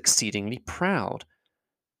Darcy was exceedingly proud,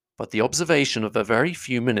 but the observation of a very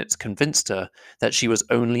few minutes convinced her that she was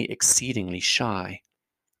only exceedingly shy.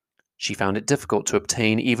 She found it difficult to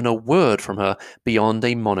obtain even a word from her beyond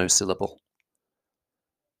a monosyllable.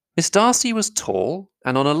 Miss Darcy was tall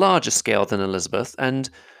and on a larger scale than Elizabeth, and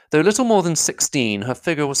though little more than 16, her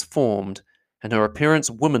figure was formed, and her appearance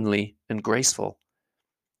womanly and graceful.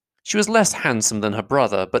 She was less handsome than her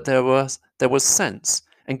brother, but there was sense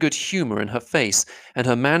and good humour in her face, and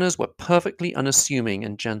her manners were perfectly unassuming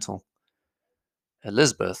and gentle.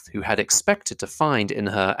 Elizabeth, who had expected to find in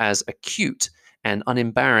her as acute and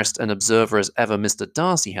unembarrassed an observer as ever Mr.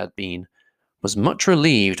 Darcy had been, was much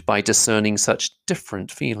relieved by discerning such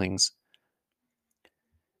different feelings.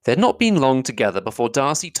 They had not been long together before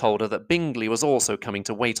Darcy told her that Bingley was also coming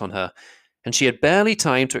to wait on her, and she had barely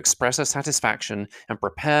time to express her satisfaction and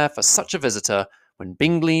prepare for such a visitor when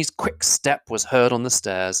Bingley's quick step was heard on the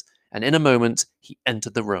stairs, and in a moment he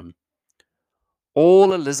entered the room.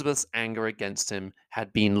 All Elizabeth's anger against him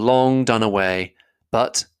had been long done away,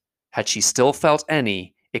 but, had she still felt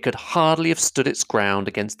any, it could hardly have stood its ground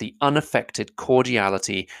against the unaffected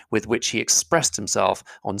cordiality with which he expressed himself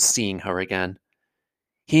on seeing her again.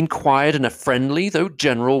 He inquired in a friendly though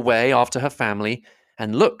general way after her family,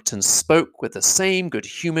 and looked and spoke with the same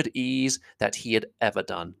good-humoured ease that he had ever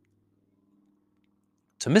done.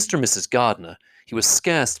 To Mr. and Mrs. Gardiner, he was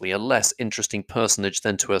scarcely a less interesting personage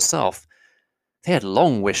than to herself. They had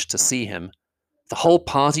long wished to see him. The whole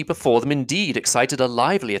party before them indeed excited a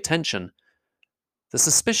lively attention. The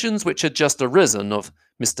suspicions which had just arisen of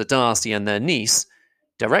Mr. Darcy and their niece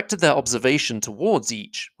directed their observation towards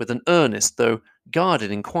each with an earnest though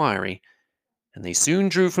guarded inquiry, and they soon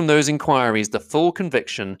drew from those inquiries the full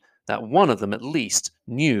conviction that one of them at least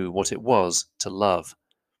knew what it was to love.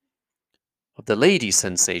 Of the lady's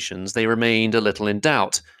sensations they remained a little in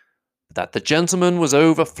doubt, but that the gentleman was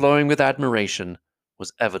overflowing with admiration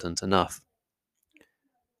was evident enough.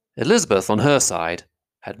 Elizabeth, on her side,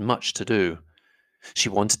 had much to do. She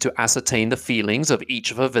wanted to ascertain the feelings of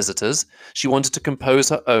each of her visitors, she wanted to compose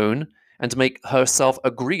her own, and to make herself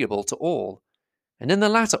agreeable to all, and in the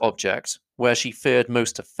latter object, where she feared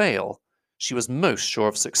most to fail, she was most sure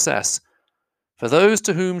of success, for those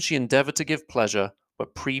to whom she endeavoured to give pleasure were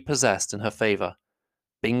prepossessed in her favour.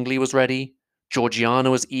 Bingley was ready, Georgiana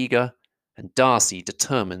was eager, and Darcy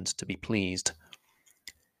determined to be pleased.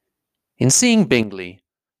 In seeing Bingley,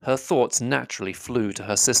 her thoughts naturally flew to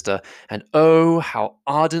her sister, and oh, how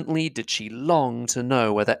ardently did she long to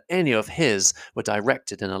know whether any of his were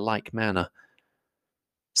directed in a like manner.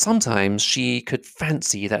 Sometimes she could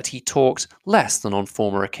fancy that he talked less than on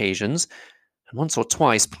former occasions, and once or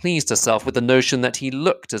twice pleased herself with the notion that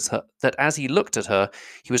as he looked at her,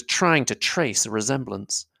 he was trying to trace a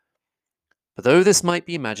resemblance. But though this might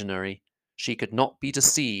be imaginary, she could not be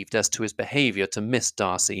deceived as to his behaviour to Miss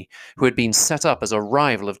Darcy, who had been set up as a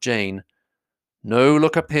rival of Jane. No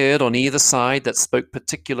look appeared on either side that spoke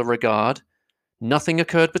particular regard. Nothing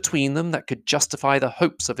occurred between them that could justify the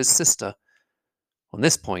hopes of his sister. On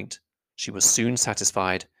this point, she was soon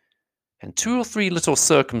satisfied, and 2 or 3 little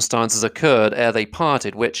circumstances occurred ere they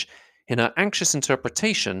parted, which, in her anxious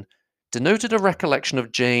interpretation, denoted a recollection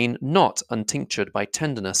of Jane not untinctured by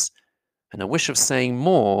tenderness, and a wish of saying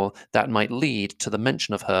more that might lead to the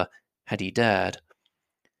mention of her, had he dared.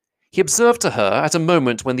 He observed to her, at a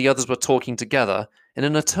moment when the others were talking together, and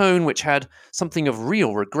in a tone which had something of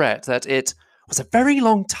real regret, that it was a very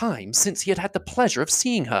long time since he had had the pleasure of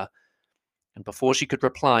seeing her. And before she could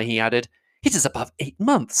reply, he added, "It is above 8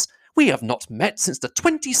 months. We have not met since the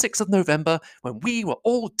 26th of November, when we were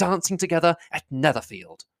all dancing together at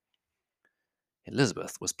Netherfield."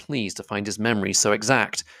 Elizabeth was pleased to find his memory so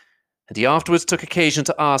exact, and he afterwards took occasion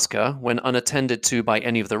to ask her, when unattended to by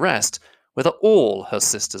any of the rest, whether all her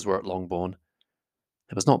sisters were at Longbourn.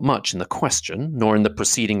 There was not much in the question, nor in the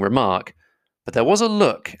preceding remark, but there was a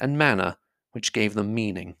look and manner which gave them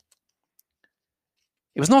meaning.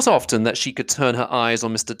 It was not often that she could turn her eyes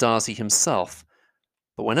on Mr. Darcy himself,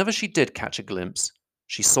 but whenever she did catch a glimpse,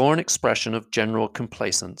 she saw an expression of general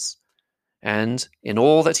complacence, and, in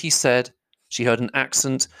all that he said, she heard an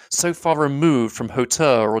accent so far removed from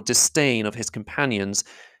hauteur or disdain of his companions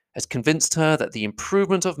as convinced her that the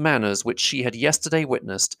improvement of manners which she had yesterday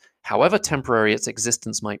witnessed, however temporary its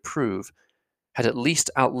existence might prove, had at least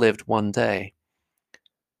outlived one day.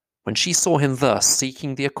 When she saw him thus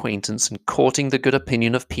seeking the acquaintance and courting the good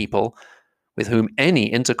opinion of people with whom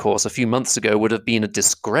any intercourse a few months ago would have been a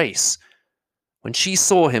disgrace, when she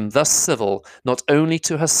saw him thus civil not only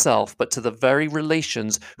to herself but to the very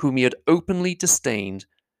relations whom he had openly disdained,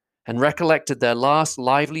 and recollected their last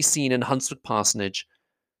lively scene in Hunsford Parsonage,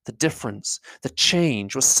 the difference, the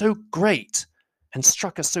change was so great, and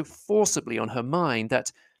struck her so forcibly on her mind,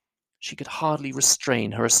 that she could hardly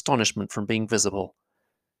restrain her astonishment from being visible.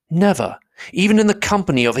 Never, even in the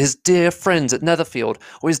company of his dear friends at Netherfield,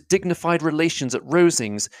 or his dignified relations at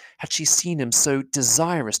Rosings, had she seen him so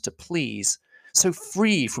desirous to please, so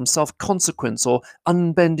free from self-consequence or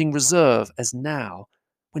unbending reserve as now,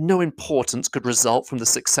 when no importance could result from the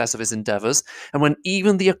success of his endeavours, and when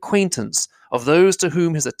even the acquaintance of those to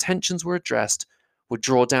whom his attentions were addressed would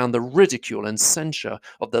draw down the ridicule and censure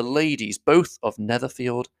of the ladies both of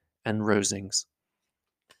Netherfield and Rosings.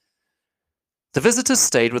 The visitors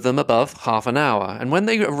stayed with them above half an hour, and when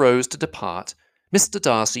they arose to depart, Mr.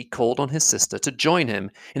 Darcy called on his sister to join him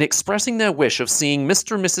in expressing their wish of seeing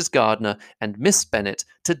Mr. and Mrs. Gardiner and Miss Bennet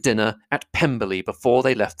to dinner at Pemberley before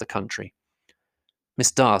they left the country.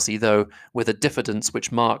 Miss Darcy, though with a diffidence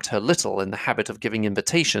which marked her little in the habit of giving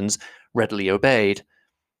invitations, readily obeyed.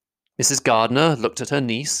 Mrs. Gardiner looked at her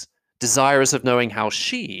niece, desirous of knowing how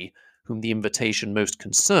she, whom the invitation most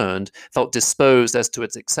concerned, felt disposed as to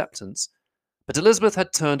its acceptance, but Elizabeth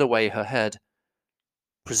had turned away her head.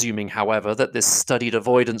 Presuming, however, that this studied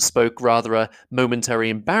avoidance spoke rather a momentary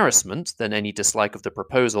embarrassment than any dislike of the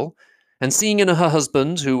proposal, and seeing in her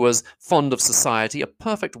husband, who was fond of society, a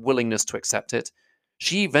perfect willingness to accept it,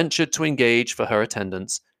 she ventured to engage for her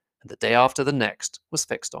attendance, and the day after the next was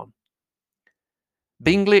fixed on.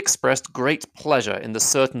 Bingley expressed great pleasure in the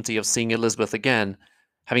certainty of seeing Elizabeth again,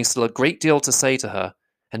 having still a great deal to say to her,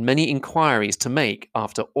 and many inquiries to make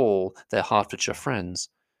after all their Hertfordshire friends.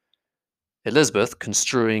 Elizabeth,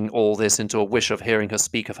 construing all this into a wish of hearing her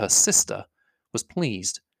speak of her sister, was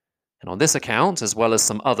pleased, and on this account, as well as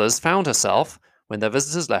some others, found herself, when their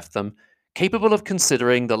visitors left them, capable of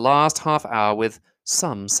considering the last half-hour with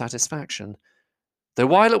some satisfaction, though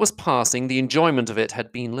while it was passing the enjoyment of it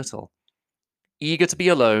had been little. Eager to be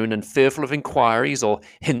alone, and fearful of inquiries or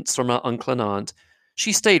hints from her uncle and aunt,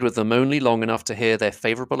 she stayed with them only long enough to hear their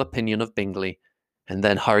favourable opinion of Bingley, and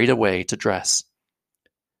then hurried away to dress.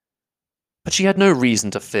 But she had no reason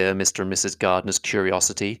to fear Mr. and Mrs. Gardiner's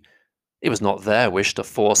curiosity. It was not their wish to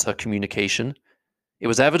force her communication. It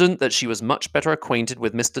was evident that she was much better acquainted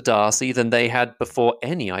with Mr. Darcy than they had before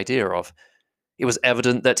any idea of. It was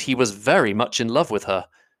evident that he was very much in love with her.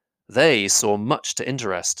 They saw much to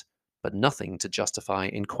interest, but nothing to justify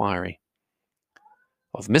inquiry.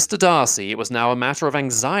 Of Mr. Darcy it was now a matter of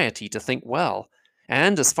anxiety to think well,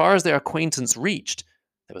 and as far as their acquaintance reached,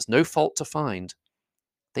 there was no fault to find.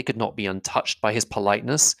 They could not be untouched by his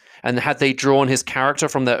politeness, and had they drawn his character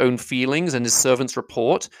from their own feelings and his servant's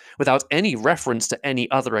report, without any reference to any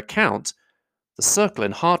other account, the circle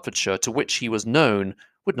in Hertfordshire to which he was known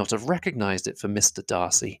would not have recognised it for Mr.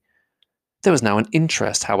 Darcy. There was now an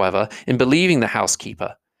interest, however, in believing the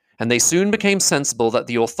housekeeper, and they soon became sensible that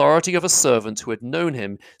the authority of a servant who had known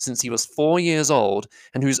him since he was 4 years old,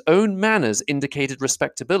 and whose own manners indicated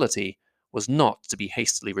respectability, was not to be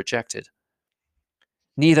hastily rejected.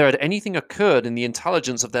 Neither had anything occurred in the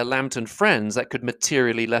intelligence of their Lambton friends that could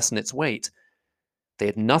materially lessen its weight. They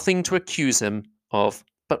had nothing to accuse him of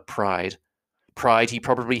but pride. Pride he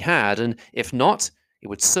probably had, and if not, it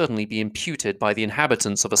would certainly be imputed by the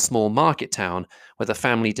inhabitants of a small market town where the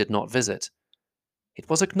family did not visit. It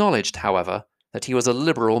was acknowledged, however, that he was a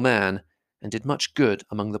liberal man, and did much good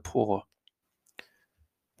among the poor.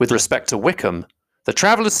 With respect to Wickham, the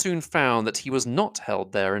travellers soon found that he was not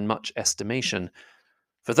held there in much estimation,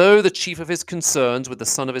 for though the chief of his concerns with the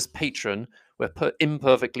son of his patron were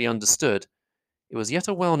imperfectly understood, it was yet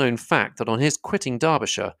a well-known fact that on his quitting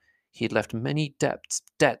Derbyshire he had left many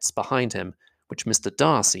debts behind him, which Mr.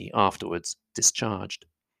 Darcy afterwards discharged.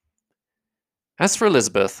 As for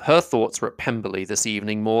Elizabeth, her thoughts were at Pemberley this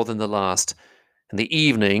evening more than the last, and the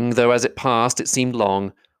evening, though as it passed it seemed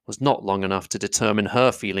long, was not long enough to determine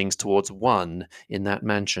her feelings towards one in that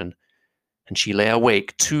mansion, and she lay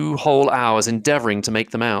awake 2 whole hours endeavouring to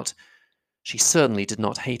make them out. She certainly did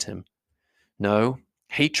not hate him. No,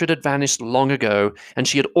 hatred had vanished long ago, and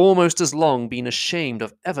she had almost as long been ashamed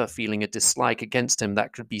of ever feeling a dislike against him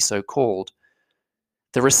that could be so called.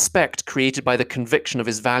 The respect created by the conviction of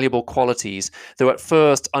his valuable qualities, though at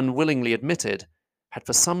first unwillingly admitted, had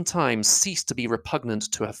for some time ceased to be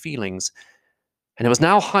repugnant to her feelings, and it was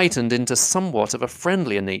now heightened into somewhat of a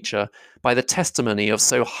friendlier nature by the testimony of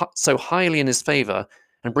so highly in his favour,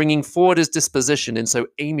 and bringing forward his disposition in so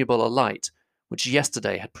amiable a light, which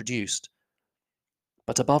yesterday had produced.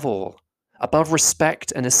 But above all, above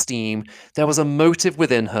respect and esteem, there was a motive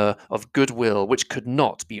within her of goodwill which could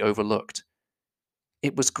not be overlooked.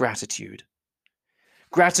 It was gratitude.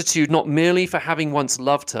 Gratitude not merely for having once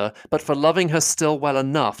loved her, but for loving her still well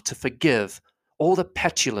enough to forgive all the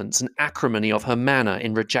petulance and acrimony of her manner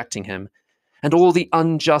in rejecting him, and all the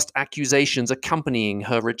unjust accusations accompanying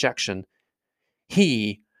her rejection.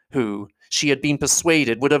 He, who, she had been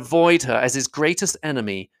persuaded, would avoid her as his greatest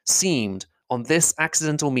enemy, seemed, on this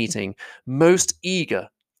accidental meeting, most eager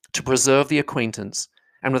to preserve the acquaintance,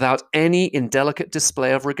 and without any indelicate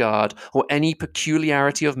display of regard or any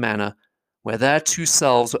peculiarity of manner, where their 2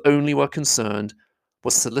 selves only were concerned,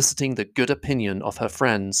 was soliciting the good opinion of her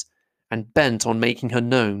friends, and bent on making her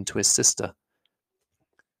known to his sister.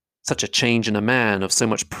 Such a change in a man of so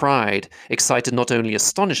much pride excited not only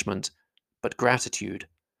astonishment, but gratitude.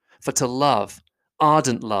 For to love,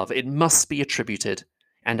 ardent love, it must be attributed,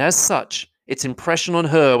 and as such, its impression on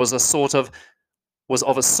her was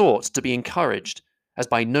of a sort to be encouraged, as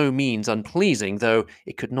by no means unpleasing, though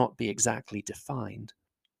it could not be exactly defined.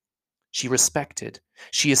 She respected,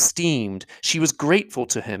 she esteemed, she was grateful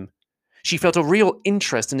to him. She felt a real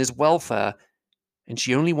interest in his welfare, and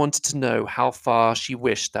she only wanted to know how far she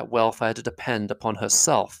wished that welfare to depend upon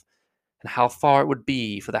herself, and how far it would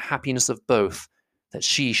be for the happiness of both that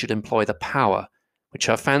she should employ the power, which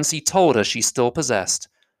her fancy told her she still possessed,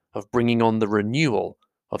 of bringing on the renewal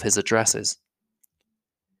of his addresses.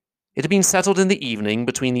 It had been settled in the evening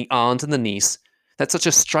between the aunt and the niece that such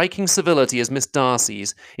a striking civility as Miss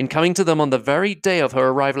Darcy's, in coming to them on the very day of her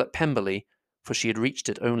arrival at Pemberley, for she had reached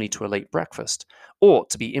it only to a late breakfast,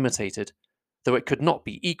 ought to be imitated, though it could not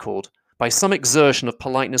be equalled, by some exertion of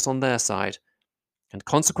politeness on their side, and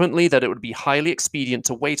consequently that it would be highly expedient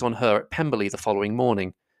to wait on her at Pemberley the following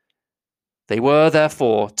morning. They were,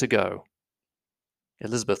 therefore, to go.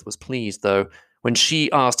 Elizabeth was pleased, though, when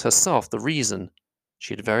she asked herself the reason,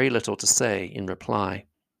 she had very little to say in reply.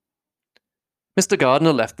 Mr.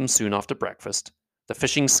 Gardiner left them soon after breakfast. The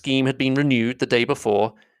fishing scheme had been renewed the day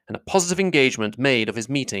before, and a positive engagement made of his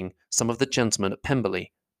meeting some of the gentlemen at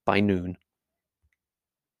Pemberley by noon.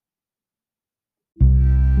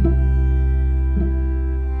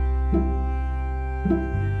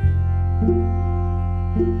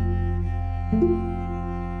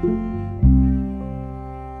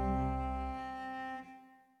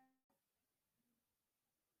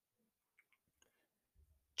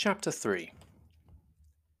 Chapter 3.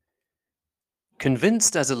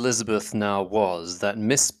 Convinced as Elizabeth now was that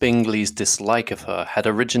Miss Bingley's dislike of her had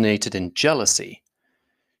originated in jealousy,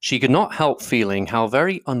 she could not help feeling how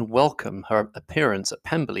very unwelcome her appearance at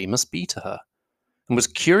Pemberley must be to her, and was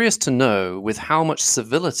curious to know with how much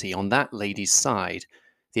civility on that lady's side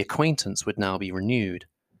the acquaintance would now be renewed.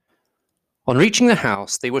 On reaching the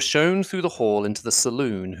house, they were shown through the hall into the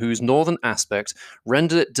saloon, whose northern aspect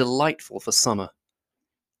rendered it delightful for summer.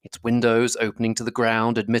 Its windows, opening to the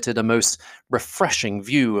ground, admitted a most refreshing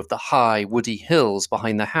view of the high, woody hills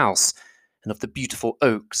behind the house, and of the beautiful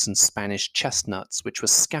oaks and Spanish chestnuts which were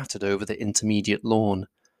scattered over the intermediate lawn.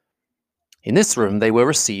 In this room they were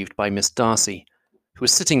received by Miss Darcy, who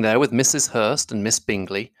was sitting there with Mrs. Hurst and Miss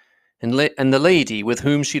Bingley, and the lady with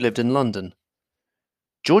whom she lived in London.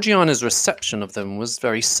 Georgiana's reception of them was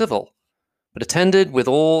very civil, but attended with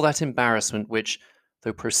all that embarrassment which,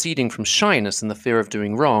 though proceeding from shyness and the fear of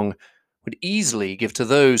doing wrong, would easily give to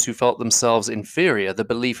those who felt themselves inferior the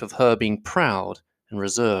belief of her being proud and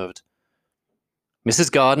reserved.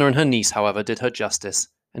 Mrs. Gardiner and her niece, however, did her justice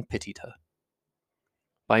and pitied her.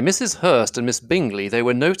 By Mrs. Hurst and Miss Bingley they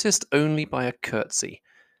were noticed only by a curtsy,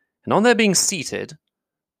 and on their being seated,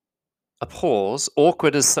 a pause,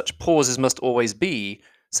 awkward as such pauses must always be,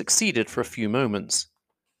 succeeded for a few moments.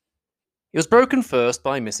 It was broken first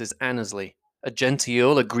by Mrs. Annesley, a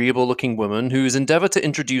genteel, agreeable-looking woman whose endeavour to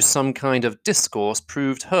introduce some kind of discourse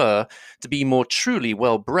proved her to be more truly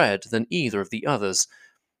well-bred than either of the others.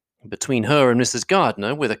 Between her and Mrs.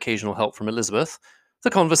 Gardiner, with occasional help from Elizabeth,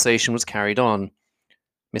 the conversation was carried on.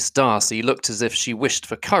 Miss Darcy looked as if she wished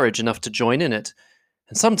for courage enough to join in it,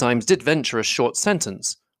 and sometimes did venture a short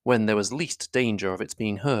sentence when there was least danger of its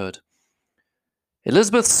being heard.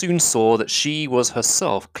 Elizabeth soon saw that she was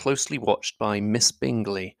herself closely watched by Miss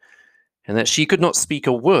Bingley, and that she could not speak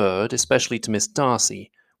a word, especially to Miss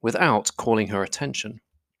Darcy, without calling her attention.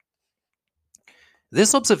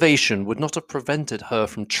 This observation would not have prevented her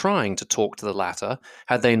from trying to talk to the latter,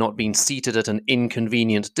 had they not been seated at an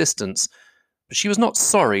inconvenient distance, but she was not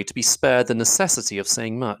sorry to be spared the necessity of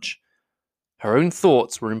saying much. Her own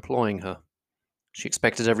thoughts were employing her. She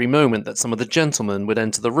expected every moment that some of the gentlemen would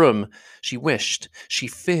enter the room. She wished, she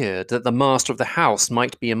feared, that the master of the house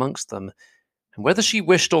might be amongst them, and whether she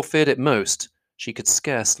wished or feared it most, she could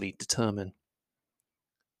scarcely determine.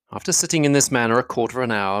 After sitting in this manner a quarter of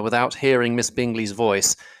an hour without hearing Miss Bingley's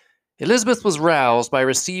voice, Elizabeth was roused by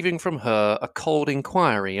receiving from her a cold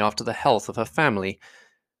inquiry after the health of her family.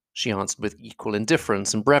 She answered with equal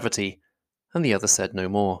indifference and brevity, and the other said no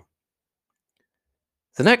more.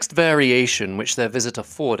 The next variation which their visit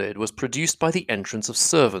afforded was produced by the entrance of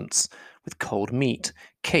servants, with cold meat,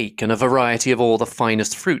 cake, and a variety of all the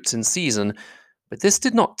finest fruits in season, but this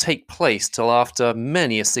did not take place till after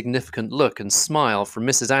many a significant look and smile from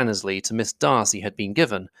Mrs. Annesley to Miss Darcy had been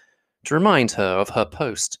given, to remind her of her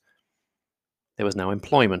post. There was now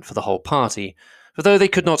employment for the whole party, for though they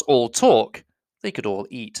could not all talk, they could all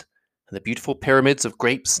eat, and the beautiful pyramids of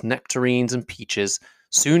grapes, nectarines, and peaches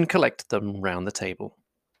soon collected them round the table.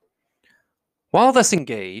 While thus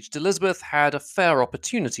engaged, Elizabeth had a fair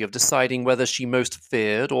opportunity of deciding whether she most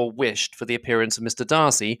feared or wished for the appearance of Mr.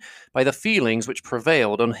 Darcy by the feelings which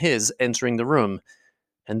prevailed on his entering the room,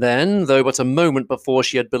 and then, though but a moment before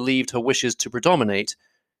she had believed her wishes to predominate,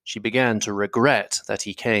 she began to regret that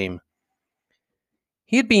he came.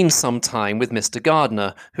 He had been some time with Mr.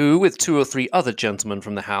 Gardiner, who, with 2 or 3 other gentlemen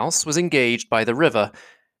from the house, was engaged by the river,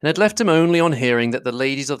 and had left him only on hearing that the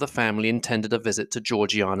ladies of the family intended a visit to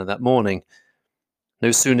Georgiana that morning. No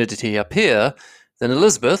sooner did he appear than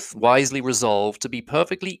Elizabeth wisely resolved to be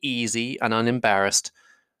perfectly easy and unembarrassed,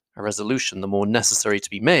 a resolution the more necessary to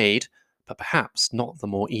be made, but perhaps not the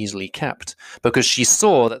more easily kept, because she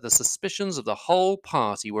saw that the suspicions of the whole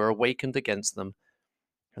party were awakened against them,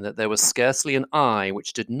 and that there was scarcely an eye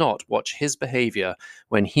which did not watch his behaviour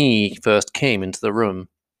when he first came into the room.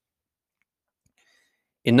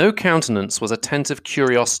 In no countenance was attentive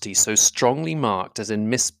curiosity so strongly marked as in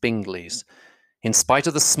Miss Bingley's. In spite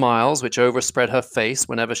of the smiles which overspread her face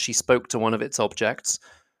whenever she spoke to one of its objects,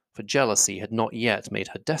 for jealousy had not yet made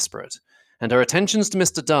her desperate, and her attentions to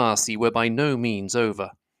Mr. Darcy were by no means over.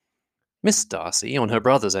 Miss Darcy, on her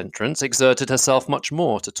brother's entrance, exerted herself much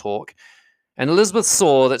more to talk, and Elizabeth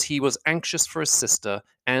saw that he was anxious for his sister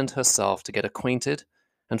and herself to get acquainted,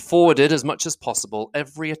 and forwarded as much as possible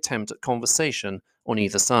every attempt at conversation on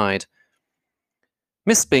either side.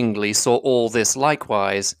 Miss Bingley saw all this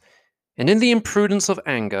likewise, and in the imprudence of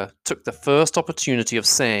anger took the first opportunity of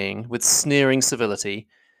saying, with sneering civility,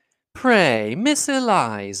 "Pray, Miss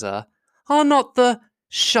Eliza, are not the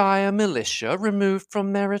Shire militia removed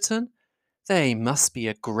from Meryton? They must be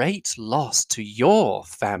a great loss to your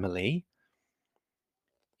family."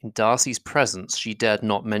 In Darcy's presence she dared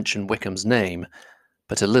not mention Wickham's name,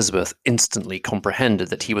 but Elizabeth instantly comprehended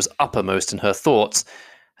that he was uppermost in her thoughts,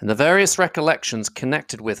 and the various recollections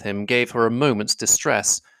connected with him gave her a moment's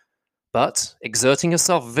distress. But, exerting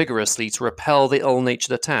herself vigorously to repel the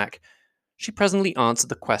ill-natured attack, she presently answered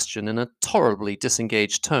the question in a tolerably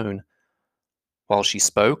disengaged tone. While she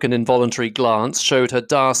spoke, an involuntary glance showed her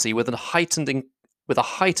Darcy with a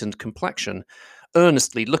heightened complexion,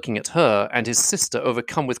 earnestly looking at her, and his sister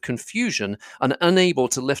overcome with confusion and unable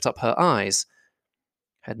to lift up her eyes.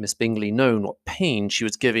 Had Miss Bingley known what pain she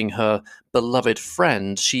was giving her beloved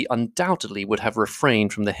friend, she undoubtedly would have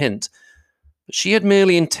refrained from the hint. But she had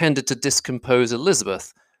merely intended to discompose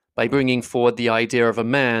Elizabeth by bringing forward the idea of a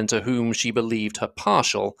man to whom she believed her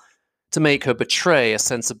partial, to make her betray a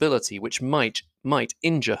sensibility which might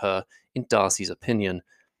injure her in Darcy's opinion,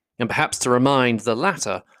 and perhaps to remind the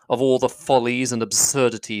latter of all the follies and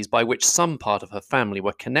absurdities by which some part of her family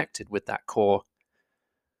were connected with that corps.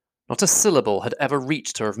 Not a syllable had ever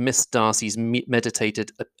reached her of Miss Darcy's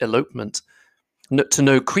meditated elopement. To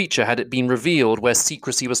no creature had it been revealed where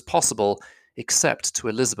secrecy was possible, except to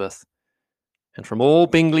Elizabeth. And from all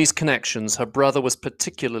Bingley's connections, her brother was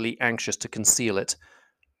particularly anxious to conceal it.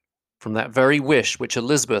 From that very wish which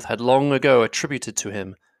Elizabeth had long ago attributed to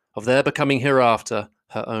him, of their becoming hereafter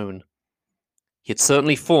her own. He had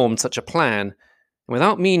certainly formed such a plan, and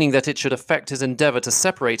without meaning that it should affect his endeavour to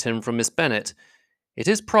separate him from Miss Bennet, it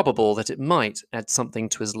is probable that it might add something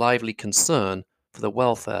to his lively concern for the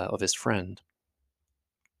welfare of his friend.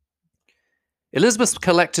 Elizabeth's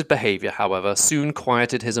collected behaviour, however, soon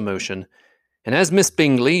quieted his emotion, and as Miss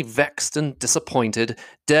Bingley, vexed and disappointed,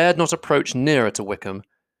 dared not approach nearer to Wickham,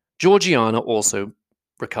 Georgiana also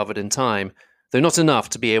recovered in time, though not enough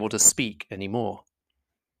to be able to speak any more.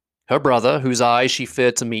 Her brother, whose eyes she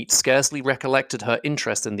feared to meet, scarcely recollected her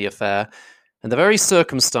interest in the affair, and the very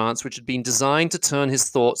circumstance which had been designed to turn his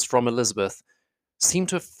thoughts from Elizabeth seemed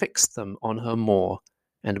to have fixed them on her more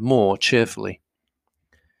and more cheerfully.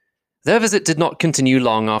 Their visit did not continue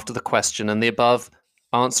long after the question and the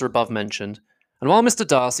answer above mentioned, and while Mr.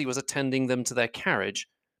 Darcy was attending them to their carriage,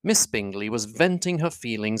 Miss Bingley was venting her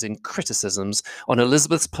feelings in criticisms on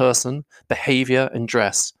Elizabeth's person, behaviour, and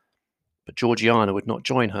dress, but Georgiana would not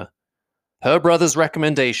join her. Her brother's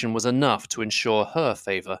recommendation was enough to ensure her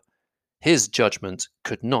favour. His judgment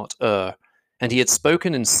could not err, and he had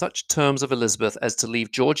spoken in such terms of Elizabeth as to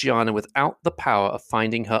leave Georgiana without the power of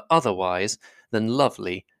finding her otherwise than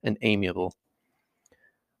lovely and amiable.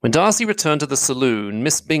 When Darcy returned to the saloon,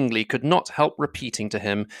 Miss Bingley could not help repeating to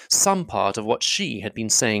him some part of what she had been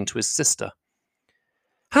saying to his sister.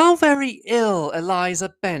 "How very ill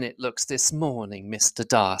Eliza Bennet looks this morning, Mr.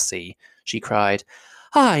 Darcy," she cried.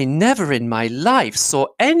 "I never in my life saw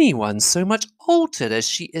anyone so much altered as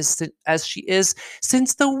she is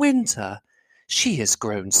since the winter. She has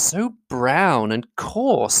grown so brown and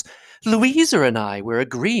coarse. Louisa and I were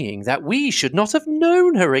agreeing that we should not have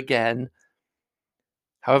known her again."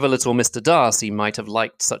 However little Mr. Darcy might have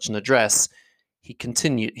liked such an address, he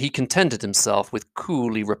contented himself with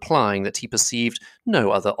coolly replying that he perceived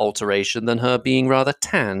no other alteration than her being rather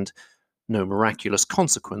tanned, no miraculous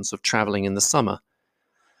consequence of travelling in the summer.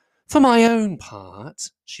 "For my own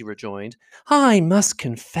part," she rejoined, "I must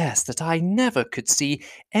confess that I never could see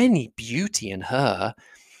any beauty in her.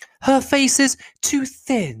 Her face is too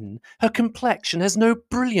thin, her complexion has no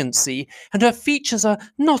brilliancy, and her features are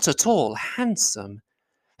not at all handsome.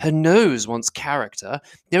 Her nose wants character,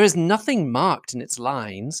 there is nothing marked in its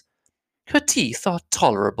lines. Her teeth are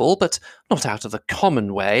tolerable, but not out of the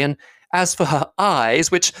common way, and as for her eyes,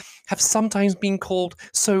 which have sometimes been called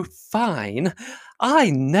so fine, I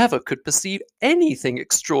never could perceive anything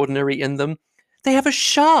extraordinary in them. They have a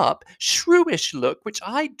sharp, shrewish look, which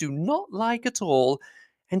I do not like at all,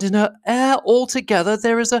 and in her air altogether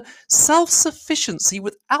there is a self-sufficiency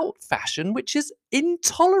without fashion which is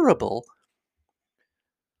intolerable."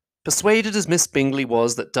 Persuaded as Miss Bingley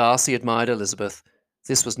was that Darcy admired Elizabeth,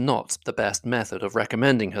 this was not the best method of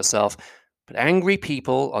recommending herself, but angry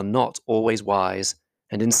people are not always wise,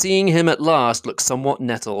 and in seeing him at last look somewhat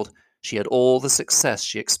nettled, she had all the success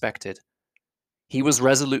she expected. He was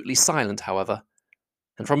resolutely silent, however,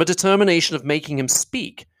 and from a determination of making him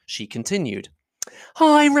speak, she continued.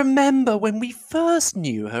 "I remember when we first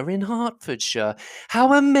knew her in Hertfordshire,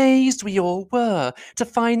 how amazed we all were to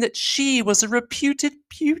find that she was a reputed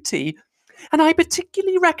beauty. And I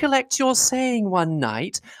particularly recollect your saying one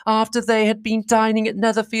night, after they had been dining at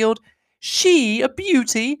Netherfield, 'She a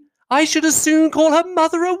beauty? I should as soon call her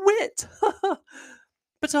mother a wit.'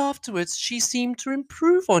 But afterwards she seemed to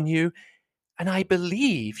improve on you, and I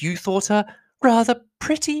believe you thought her rather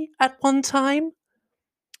pretty at one time?"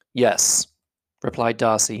 "Yes," replied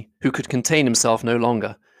Darcy, who could contain himself no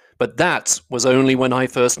longer, "but that was only when I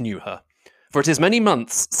first knew her, for it is many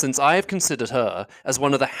months since I have considered her as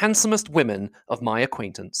one of the handsomest women of my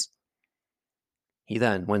acquaintance." He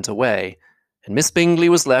then went away, and Miss Bingley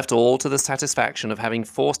was left all to the satisfaction of having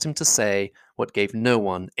forced him to say what gave no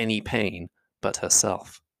one any pain but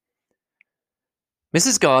herself.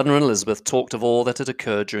 Mrs. Gardiner and Elizabeth talked of all that had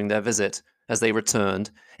occurred during their visit, as they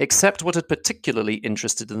returned, except what had particularly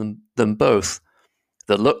interested them both.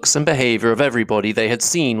 The looks and behaviour of everybody they had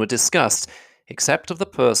seen were discussed, except of the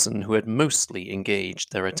person who had mostly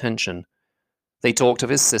engaged their attention. They talked of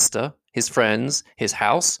his sister, his friends, his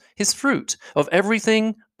house, his fruit, of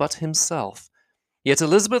everything but himself. Yet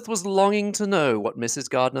Elizabeth was longing to know what Mrs.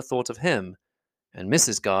 Gardiner thought of him, and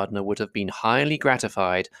Mrs. Gardiner would have been highly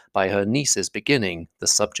gratified by her niece's beginning the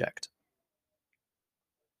subject.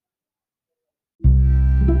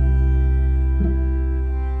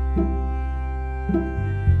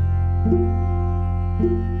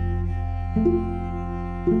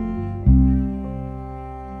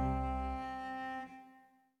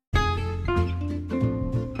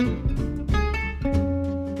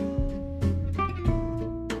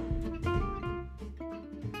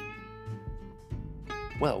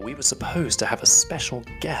 Well, we were supposed to have a special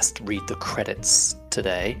guest read the credits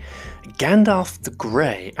today. Gandalf the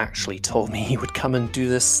Grey actually told me he would come and do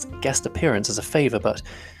this guest appearance as a favour, but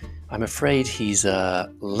I'm afraid he's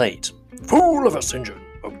late. Fool of a St. John!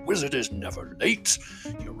 A wizard is never late.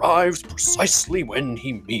 He arrives precisely when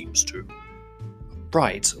he means to.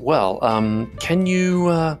 Right, well, can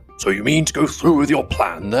you, So you mean to go through with your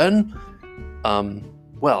plan, then?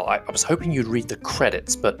 Well, I was hoping you'd read the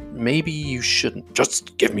credits, but maybe you shouldn't.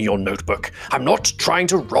 Just give me your notebook. I'm not trying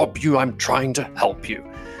to rob you, I'm trying to help you.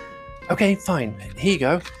 Okay, fine. Here you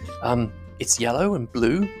go. It's yellow and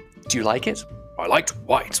blue. Do you like it? I liked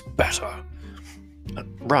white better.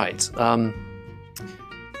 Right, So,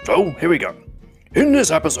 here we go. In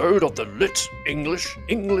this episode of the English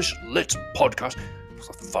Lit podcast, that's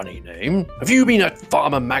a funny name. Have you been at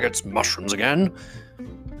Farmer Maggot's Mushrooms again?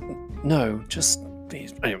 No, just...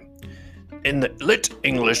 Anyway, in the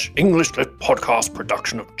English Lit podcast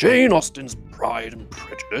production of Jane Austen's Pride and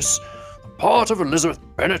Prejudice, the part of Elizabeth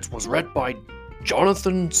Bennet was read by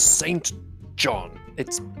Jonathan St. John.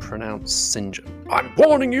 It's pronounced St. John. I'm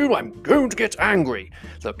warning you, I'm going to get angry.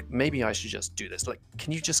 Look, maybe I should just do this. Like,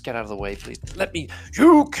 can you just get out of the way, please?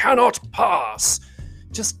 You cannot pass.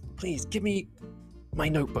 Just, please, give me my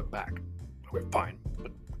notebook back. We're fine,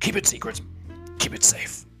 but keep it secret. Keep it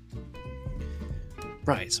safe.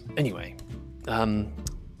 Right, anyway.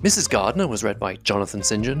 Mrs. Gardiner was read by Jonathan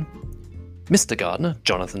St. John. Mr. Gardiner,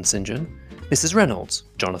 Jonathan St. John. Mrs. Reynolds,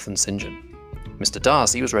 Jonathan St. John. Mr.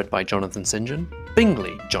 Darcy was read by Jonathan St. John.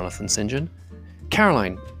 Bingley, Jonathan St. John.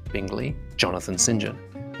 Caroline Bingley, Jonathan St. John.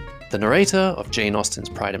 The narrator of Jane Austen's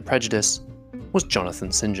Pride and Prejudice was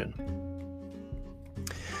Jonathan St. John.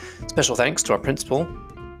 Special thanks to our principal,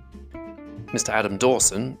 Mr. Adam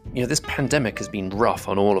Dawson. This pandemic has been rough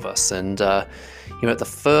on all of us, and at the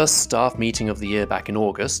first staff meeting of the year back in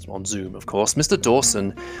August, on Zoom of course, Mr.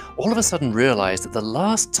 Dawson all of a sudden realised that the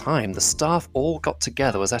last time the staff all got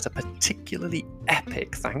together was at a particularly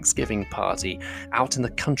epic Thanksgiving party out in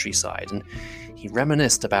the countryside, and he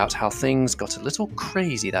reminisced about how things got a little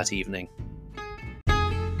crazy that evening.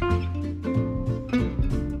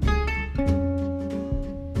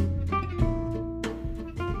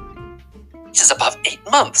 It is above 8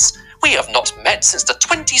 months. We have not met since the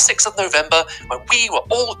 26th of November, when we were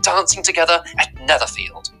all dancing together at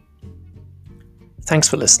Netherfield. Thanks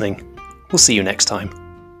for listening. We'll see you next time.